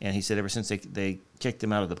 And he said, "Ever since they kicked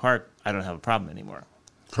him out of the park, I don't have a problem anymore."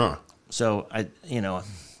 Huh. So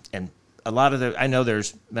and a lot of I know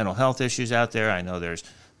there's mental health issues out there. I know there's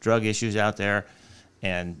drug issues out there,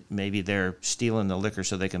 and maybe they're stealing the liquor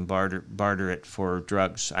so they can barter it for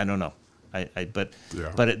drugs. I don't know. But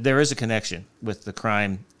there is a connection with the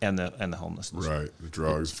crime and the homelessness. Right. The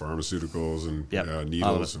drugs, pharmaceuticals, and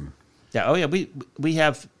needles, and we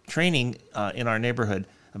have training in our neighborhood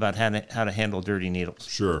about how to handle dirty needles.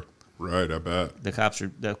 Sure. Right, I bet. The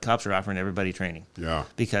cops are offering everybody training. Yeah.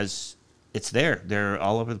 Because it's there. They're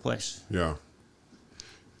all over the place. Yeah.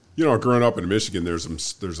 growing up in Michigan, there's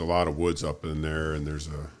a lot of woods up in there, and there's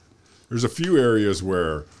a few areas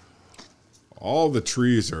where all the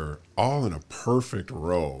trees are all in a perfect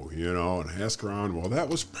row, and ask around, well, that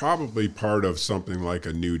was probably part of something like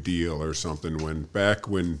a New Deal or something back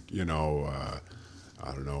when, I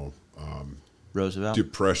don't know, Roosevelt.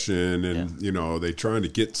 Depression and, they trying to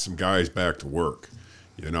get some guys back to work.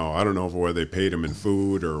 I don't know whether they paid them in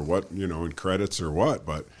food or what, in credits or what,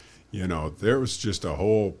 but, there was just a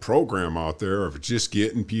whole program out there of just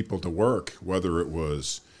getting people to work, whether it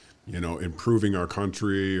was, improving our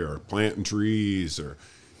country or planting trees or,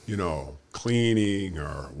 cleaning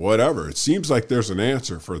or whatever. It seems like there's an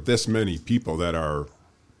answer for this many people that are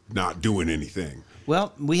not doing anything.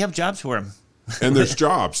 Well, we have jobs for them. And there's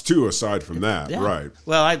jobs, too, aside from that, yeah. Right.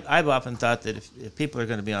 Well, I've often thought that if people are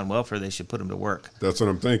going to be on welfare, they should put them to work. That's what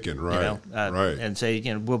I'm thinking, right, right. And say,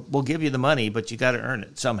 we'll give you the money, but you got to earn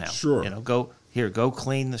it somehow. Sure. Go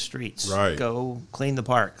clean the streets. Right. Go clean the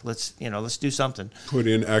park. Let's do something. Put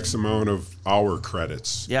in X amount of hour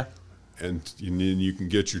credits. Yeah. And you can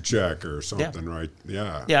get your check or something, yeah. Right?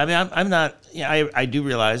 Yeah. Yeah, I mean, I'm not, I do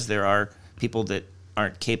realize there are people that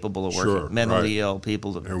aren't capable of working, sure, mentally right. ill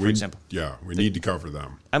people, for example. Yeah, we need to cover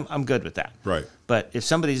them. I'm good with that. Right. But if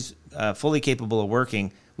somebody's fully capable of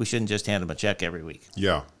working, we shouldn't just hand them a check every week.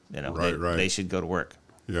 Yeah. Right. They should go to work.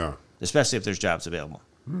 Yeah. Especially if there's jobs available.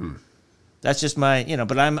 That's just my,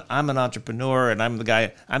 but I'm an entrepreneur, and I'm the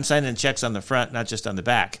guy. I'm signing checks on the front, not just on the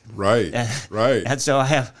back. Right, right. And so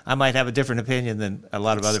I might have a different opinion than a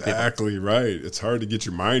lot of other people. Exactly right. It's hard to get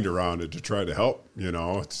your mind around it to try to help.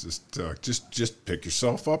 It's just pick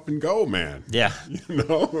yourself up and go, man. Yeah.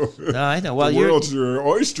 No, I know. Well, the world's your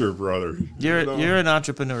oyster, brother. You're an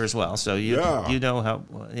entrepreneur as well, so you know how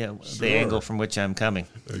sure. the angle from which I'm coming.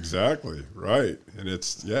 Exactly right, and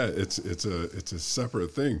it's a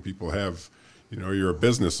separate thing. People have. You're a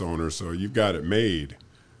business owner, so you've got it made.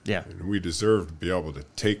 Yeah. And we deserve to be able to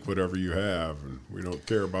take whatever you have, and we don't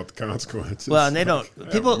care about the consequences. Well, and they don't.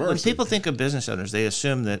 When people think of business owners, they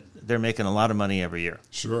assume that they're making a lot of money every year.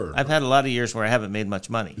 Sure. I've had a lot of years where I haven't made much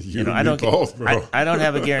money. I don't both, bro. I don't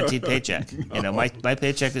have a guaranteed paycheck. No. My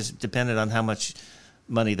paycheck is dependent on how much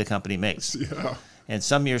money the company makes. Yeah. And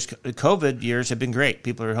some years, COVID years have been great.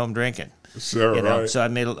 People are home drinking. Sure, right. So I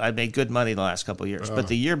made good money the last couple of years. But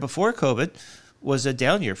the year before COVID was a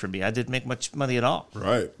down year for me. I didn't make much money at all.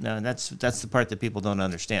 Right. No, and that's the part that people don't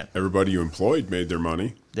understand. Everybody you employed made their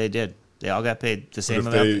money. They did. They all got paid the same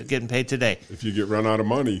amount getting paid today. If you get run out of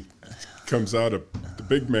money, it comes out of the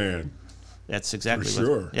big man. That's exactly for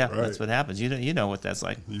sure. That's what happens. You know what that's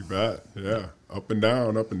like. You bet. Yeah. Up and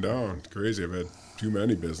down, up and down. It's crazy. I've had too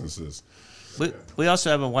many businesses. We also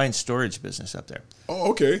have a wine storage business up there.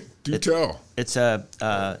 Oh, okay. Tell.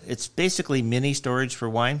 It's basically mini storage for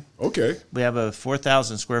wine. Okay. We have a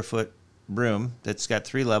 4,000 square foot room that's got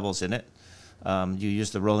 3 levels in it. You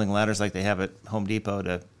use the rolling ladders like they have at Home Depot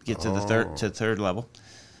to get to the third level.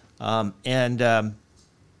 And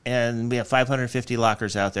we have 550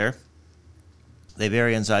 lockers out there. They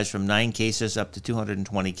vary in size from 9 cases up to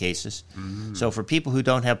 220 cases. Mm. So for people who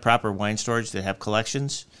don't have proper wine storage that have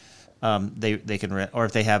collections, they can rent, or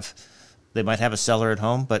if they might have a cellar at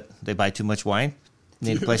home, but they buy too much wine,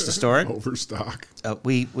 need a place to store it. Overstock.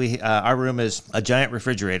 Our room is a giant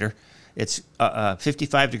refrigerator. It's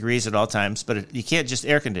 55 degrees at all times, but you can't just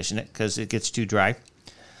air condition it because it gets too dry.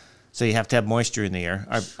 So you have to have moisture in the air.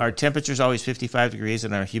 Our temperature is always 55 degrees,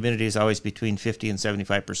 and our humidity is always between 50 and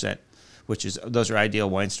 75%, those are ideal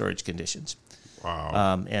wine storage conditions.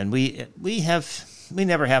 Wow. And we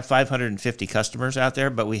never have 550 customers out there,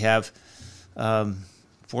 but we have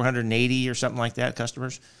 480 or something like that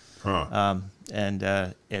customers. Huh.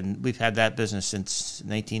 And we've had that business since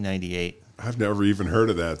 1998. I've never even heard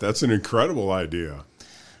of that. That's an incredible idea.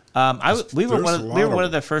 We were one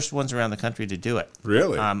of the first ones around the country to do it.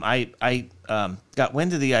 Really? I got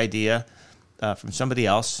wind of the idea from somebody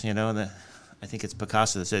else, and I think it's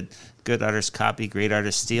Picasso that said, "Good artists copy, great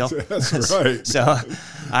artists steal." That's right. So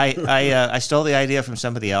I stole the idea from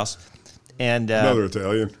somebody else, and another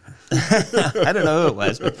Italian. I don't know who it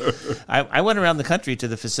was, but I went around the country to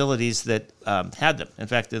the facilities that had them. In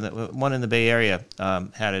fact, one in the Bay Area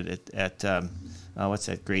had it at what's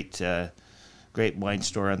that great wine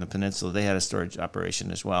store on the peninsula? They had a storage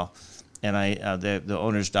operation as well. And the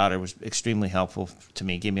owner's daughter was extremely helpful to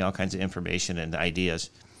me, gave me all kinds of information and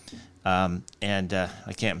ideas. I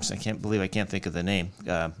can't believe I can't think of the name.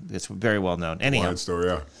 It's very well known. Anyhow, wine store,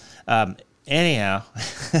 yeah.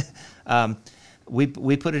 We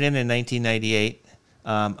put it in 1998.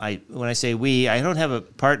 When I say we, I don't have a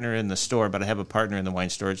partner in the store, but I have a partner in the wine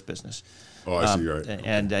storage business. Oh, I see. Right.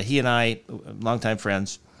 And he and I, longtime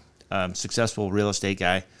friends, successful real estate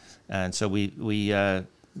guy, and so we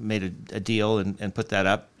made a deal and put that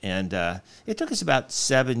up, and it took us about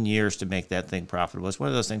 7 years to make that thing profitable. It's one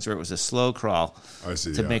of those things where it was a slow crawl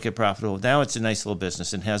to make it profitable. Now it's a nice little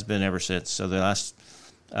business and has been ever since. So the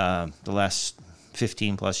last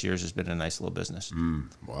 15 plus years has been a nice little business.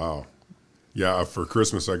 Wow. Yeah, for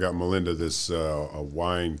Christmas I got Melinda this a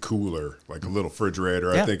wine cooler, like a little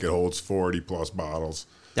refrigerator. I think it holds 40 plus bottles.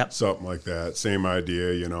 Yep. Something like that. Same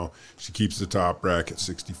idea, you know. She keeps the top rack at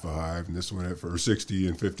 65 and this one at for 60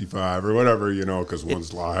 and 55 or whatever, you know, because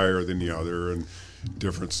one's a lot higher than the other and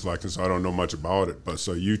different selections. So I don't know much about it. But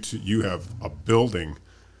so you have a building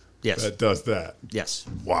that does that. Yes.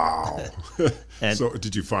 Wow. So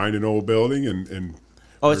did you find an old building and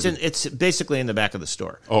it's basically in the back of the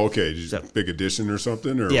store. Oh, okay. Big addition or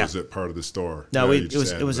something, or was it part of the store? No, it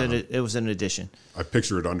was an addition. I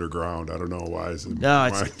picture it underground. I don't know why.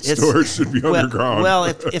 Storage should be underground. Well,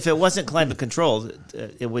 if it wasn't climate controlled,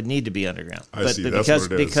 it would need to be underground. I see. That's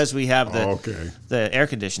what it is. Because we have the air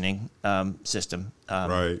conditioning system.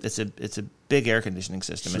 Right. It's a big air conditioning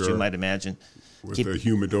system, as you might imagine. With the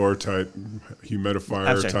humidifier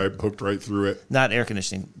type hooked right through it. Not air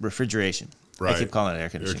conditioning, refrigeration. Right. I keep calling it air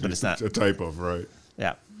conditioning, but it's not. A type of, right.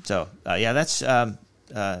 Yeah. So, that's, like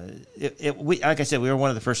I said, we were one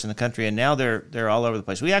of the first in the country, and now they're all over the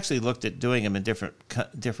place. We actually looked at doing them in different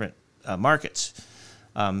markets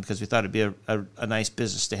because we thought it'd be a nice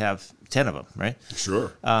business to have 10 of them, right?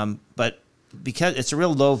 Sure. But because it's a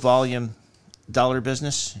real low volume dollar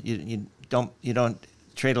business, you don't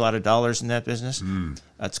trade a lot of dollars in that business.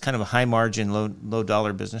 It's kind of a high margin, low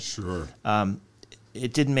dollar business. Sure.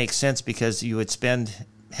 It didn't make sense because you would spend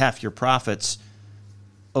half your profits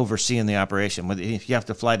overseeing the operation. If you have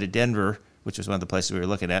to fly to Denver, which was one of the places we were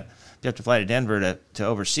looking at, you have to fly to Denver to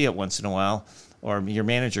oversee it once in a while, or your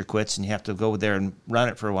manager quits and you have to go there and run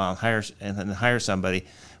it for a while and then hire somebody.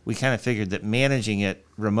 We kind of figured that managing it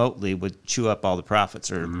remotely would chew up all the profits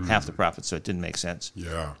or half the profits, so it didn't make sense.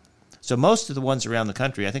 Yeah. So most of the ones around the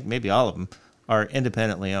country, I think maybe all of them, are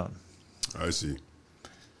independently owned. I see.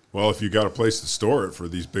 Well, if you got a place to store it for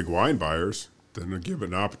these big wine buyers, then they'll give it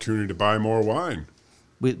an opportunity to buy more wine.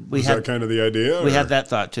 Is that kind of the idea? We had that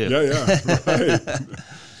thought too. Yeah, right.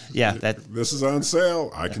 Yeah, this is on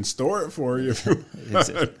sale. I can store it for you if you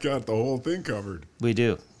got the whole thing covered. We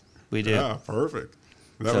do. Yeah, perfect.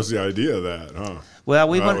 That was the idea of that, huh?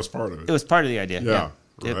 Well, that was part of it. It was part of the idea. Yeah.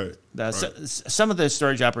 Right. So, some of the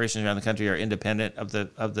storage operations around the country are independent of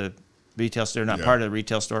the retail store, not part of the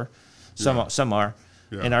retail store. Some are.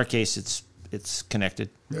 Yeah. In our case, it's connected.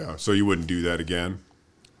 Yeah. So you wouldn't do that again?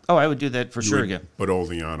 Oh, I would do that for sure again. But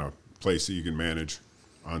only on a place that you can manage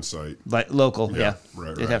on site. Like local, yeah.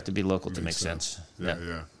 Right. It'd have to be local to make sense.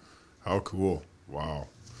 Yeah. How cool! Wow.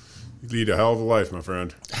 You lead a hell of a life, my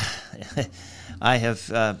friend. I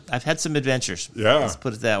have. I've had some adventures. Yeah. Let's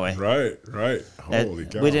put it that way. Right. Holy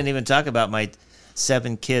cow! We didn't even talk about my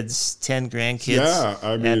 7 kids, 10 grandkids. Yeah,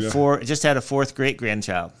 I mean, and just had a 4th great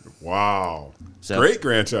grandchild. Wow. So, great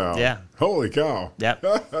grandchild. Yeah. Holy cow.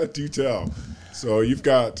 Yep. Do tell. So you've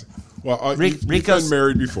got. Well, you've been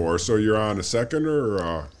married before, so you're on a second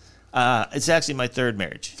or. It's actually my 3rd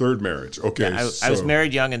marriage. 3rd marriage. Okay. Yeah, I was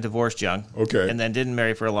married young and divorced young. Okay. And then didn't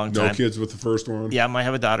marry for a long time. No kids with the first one? Yeah, I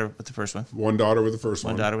have a daughter with the first one. One daughter with the first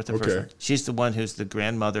one? One daughter with the first one. She's the one who's the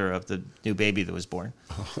grandmother of the new baby that was born.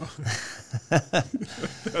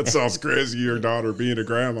 That sounds crazy, your daughter being a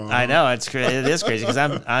grandma. I know, it is crazy because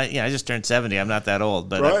I just turned 70. I'm not that old.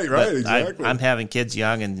 But Right, exactly. I'm having kids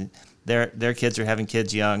young and their kids are having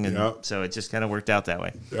kids young, and so it just kind of worked out that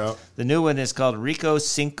way. Yeah. The new one is called Rico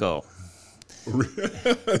Cinco.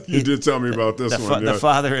 You did tell me about this one. The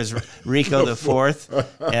father is Rico the Fourth,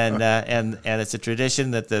 and it's a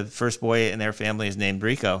tradition that the first boy in their family is named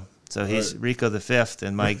Rico. So he's Rico the Fifth,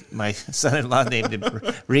 and my son-in-law named him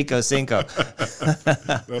Rico Cinco.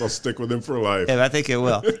 That'll stick with him for life. Yeah, I think it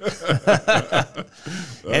will.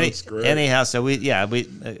 That's great. Anyhow, so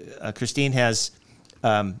Christine has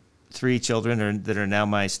 3 children that are now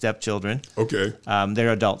my stepchildren. Okay.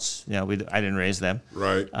 They're adults. I didn't raise them.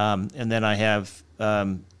 Right. And then I have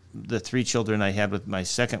the 3 children I had with my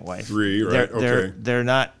second wife. 3, right? They're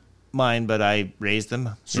not mine, but I raised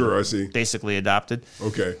them. Sure, I see. Basically adopted.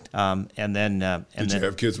 Okay. And then did you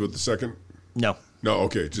have kids with the second? No. No,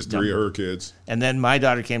 okay, just 3 of her kids. And then my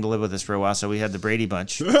daughter came to live with us for a while, so we had the Brady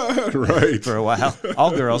Bunch. Right. For a while.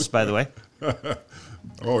 All girls, by the way.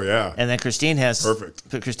 Oh, yeah. And then Christine has...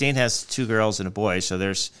 Perfect. Christine has 2 girls and a boy, so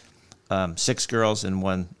there's 6 girls and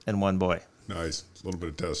one boy. Nice. A little bit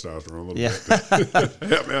of testosterone, a little Yeah. bit.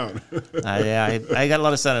 Help me out. I got a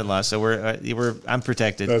lot of son-in-laws, so I'm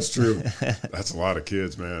protected. That's true. That's a lot of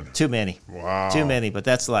kids, man. Too many. Wow. Too many, but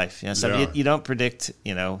that's life. You don't predict,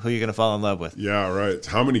 who you're going to fall in love with. Yeah, right.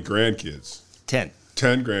 How many grandkids? 10.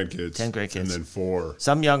 10 grandkids. 10 grandkids. And then 4.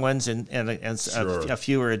 Some young ones and Sure. a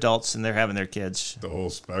few are adults and they're having their kids. The whole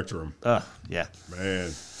spectrum. Oh, yeah.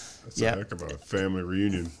 Man, that's a heck of a family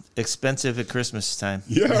reunion. Expensive at Christmas time.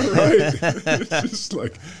 Yeah, right. It's just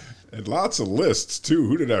like, and lots of lists too.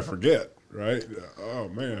 Who did I forget? Right? Oh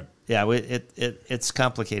man. Yeah, it's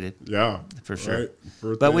complicated. Yeah, for sure.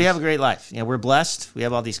 Right. But we have a great life. We're blessed. We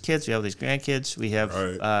have all these kids. We have all these grandkids. We have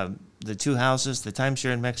the 2 houses, the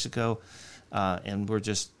timeshare in Mexico, and we're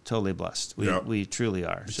just totally blessed. We truly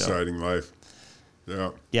are. Exciting life.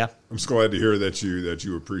 Yeah. Yeah. I'm so glad to hear that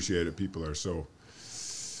you appreciate it. People are so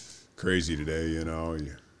crazy today,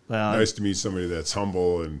 Well, nice to meet somebody that's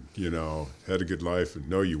humble and, had a good life and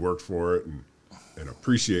know you worked for it and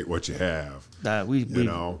appreciate what you have.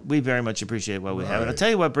 We very much appreciate what we have. And I'll tell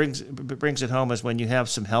you what brings it home is when you have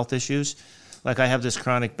some health issues. Like I have this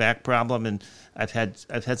chronic back problem, and I've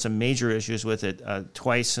had some major issues with it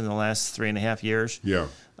twice in the last 3.5 years. Yeah.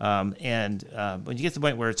 And when you get to the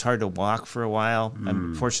point where it's hard to walk for a while,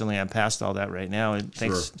 unfortunately, I'm past all that right now. And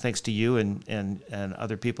thanks to you and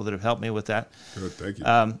other people that have helped me with that. Good, thank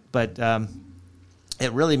you. But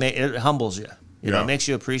it really it humbles you. It makes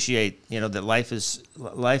you appreciate that life is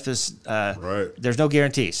right. There's no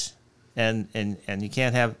guarantees, and you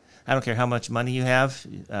can't have. I don't care how much money you have.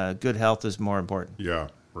 Good health is more important. Yeah,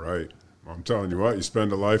 right. I'm telling you what, you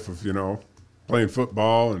spend a life of playing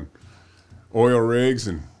football and oil rigs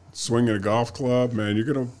and swinging a golf club, man. You're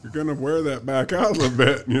gonna wear that back out a little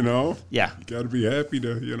bit, Yeah. You got to be happy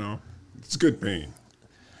to, it's good pain.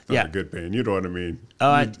 Not a good pain. You know what I mean?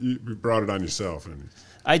 Oh, you brought it on yourself, and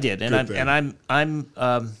I did, I'm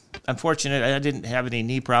fortunate. I didn't have any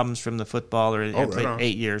knee problems from the football, or I played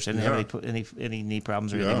 8 years. I didn't have any knee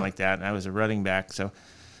problems or anything like that. And I was a running back, so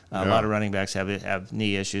a lot of running backs have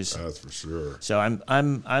knee issues. That's for sure. So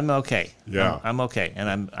I'm okay. Yeah, I'm okay,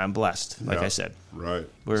 and I'm blessed. Like I said, right.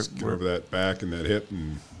 We're over that back and that hip,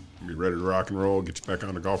 and be ready to rock and roll. Get you back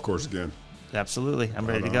on the golf course again. Absolutely, I'm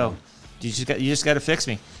ready to go. You just got to fix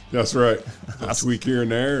me. That's right. A tweak here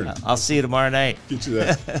and there. And I'll see you tomorrow night. Get you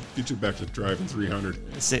back to driving 300.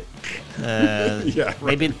 Yeah,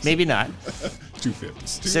 right. maybe not.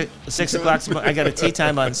 250. 6 o'clock. I got a tea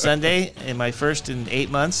time on Sunday in my first in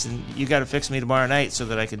 8 months, and you got to fix me tomorrow night so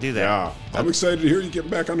that I could do that. Yeah, I'm excited to hear you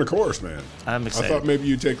getting back on the course, man. I'm excited. I thought maybe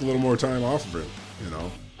you'd take a little more time off of it.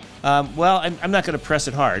 Well, I'm not going to press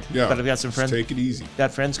it hard. Yeah, but I've got some friends. Take it easy.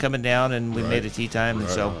 Got friends coming down, and we made a tea time, and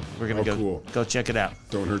so we're going to go check it out.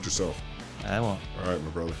 Don't hurt yourself. I won't. All right, my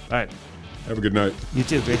brother. All right. Have a good night. You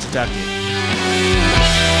too. Great to talk to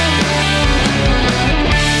you.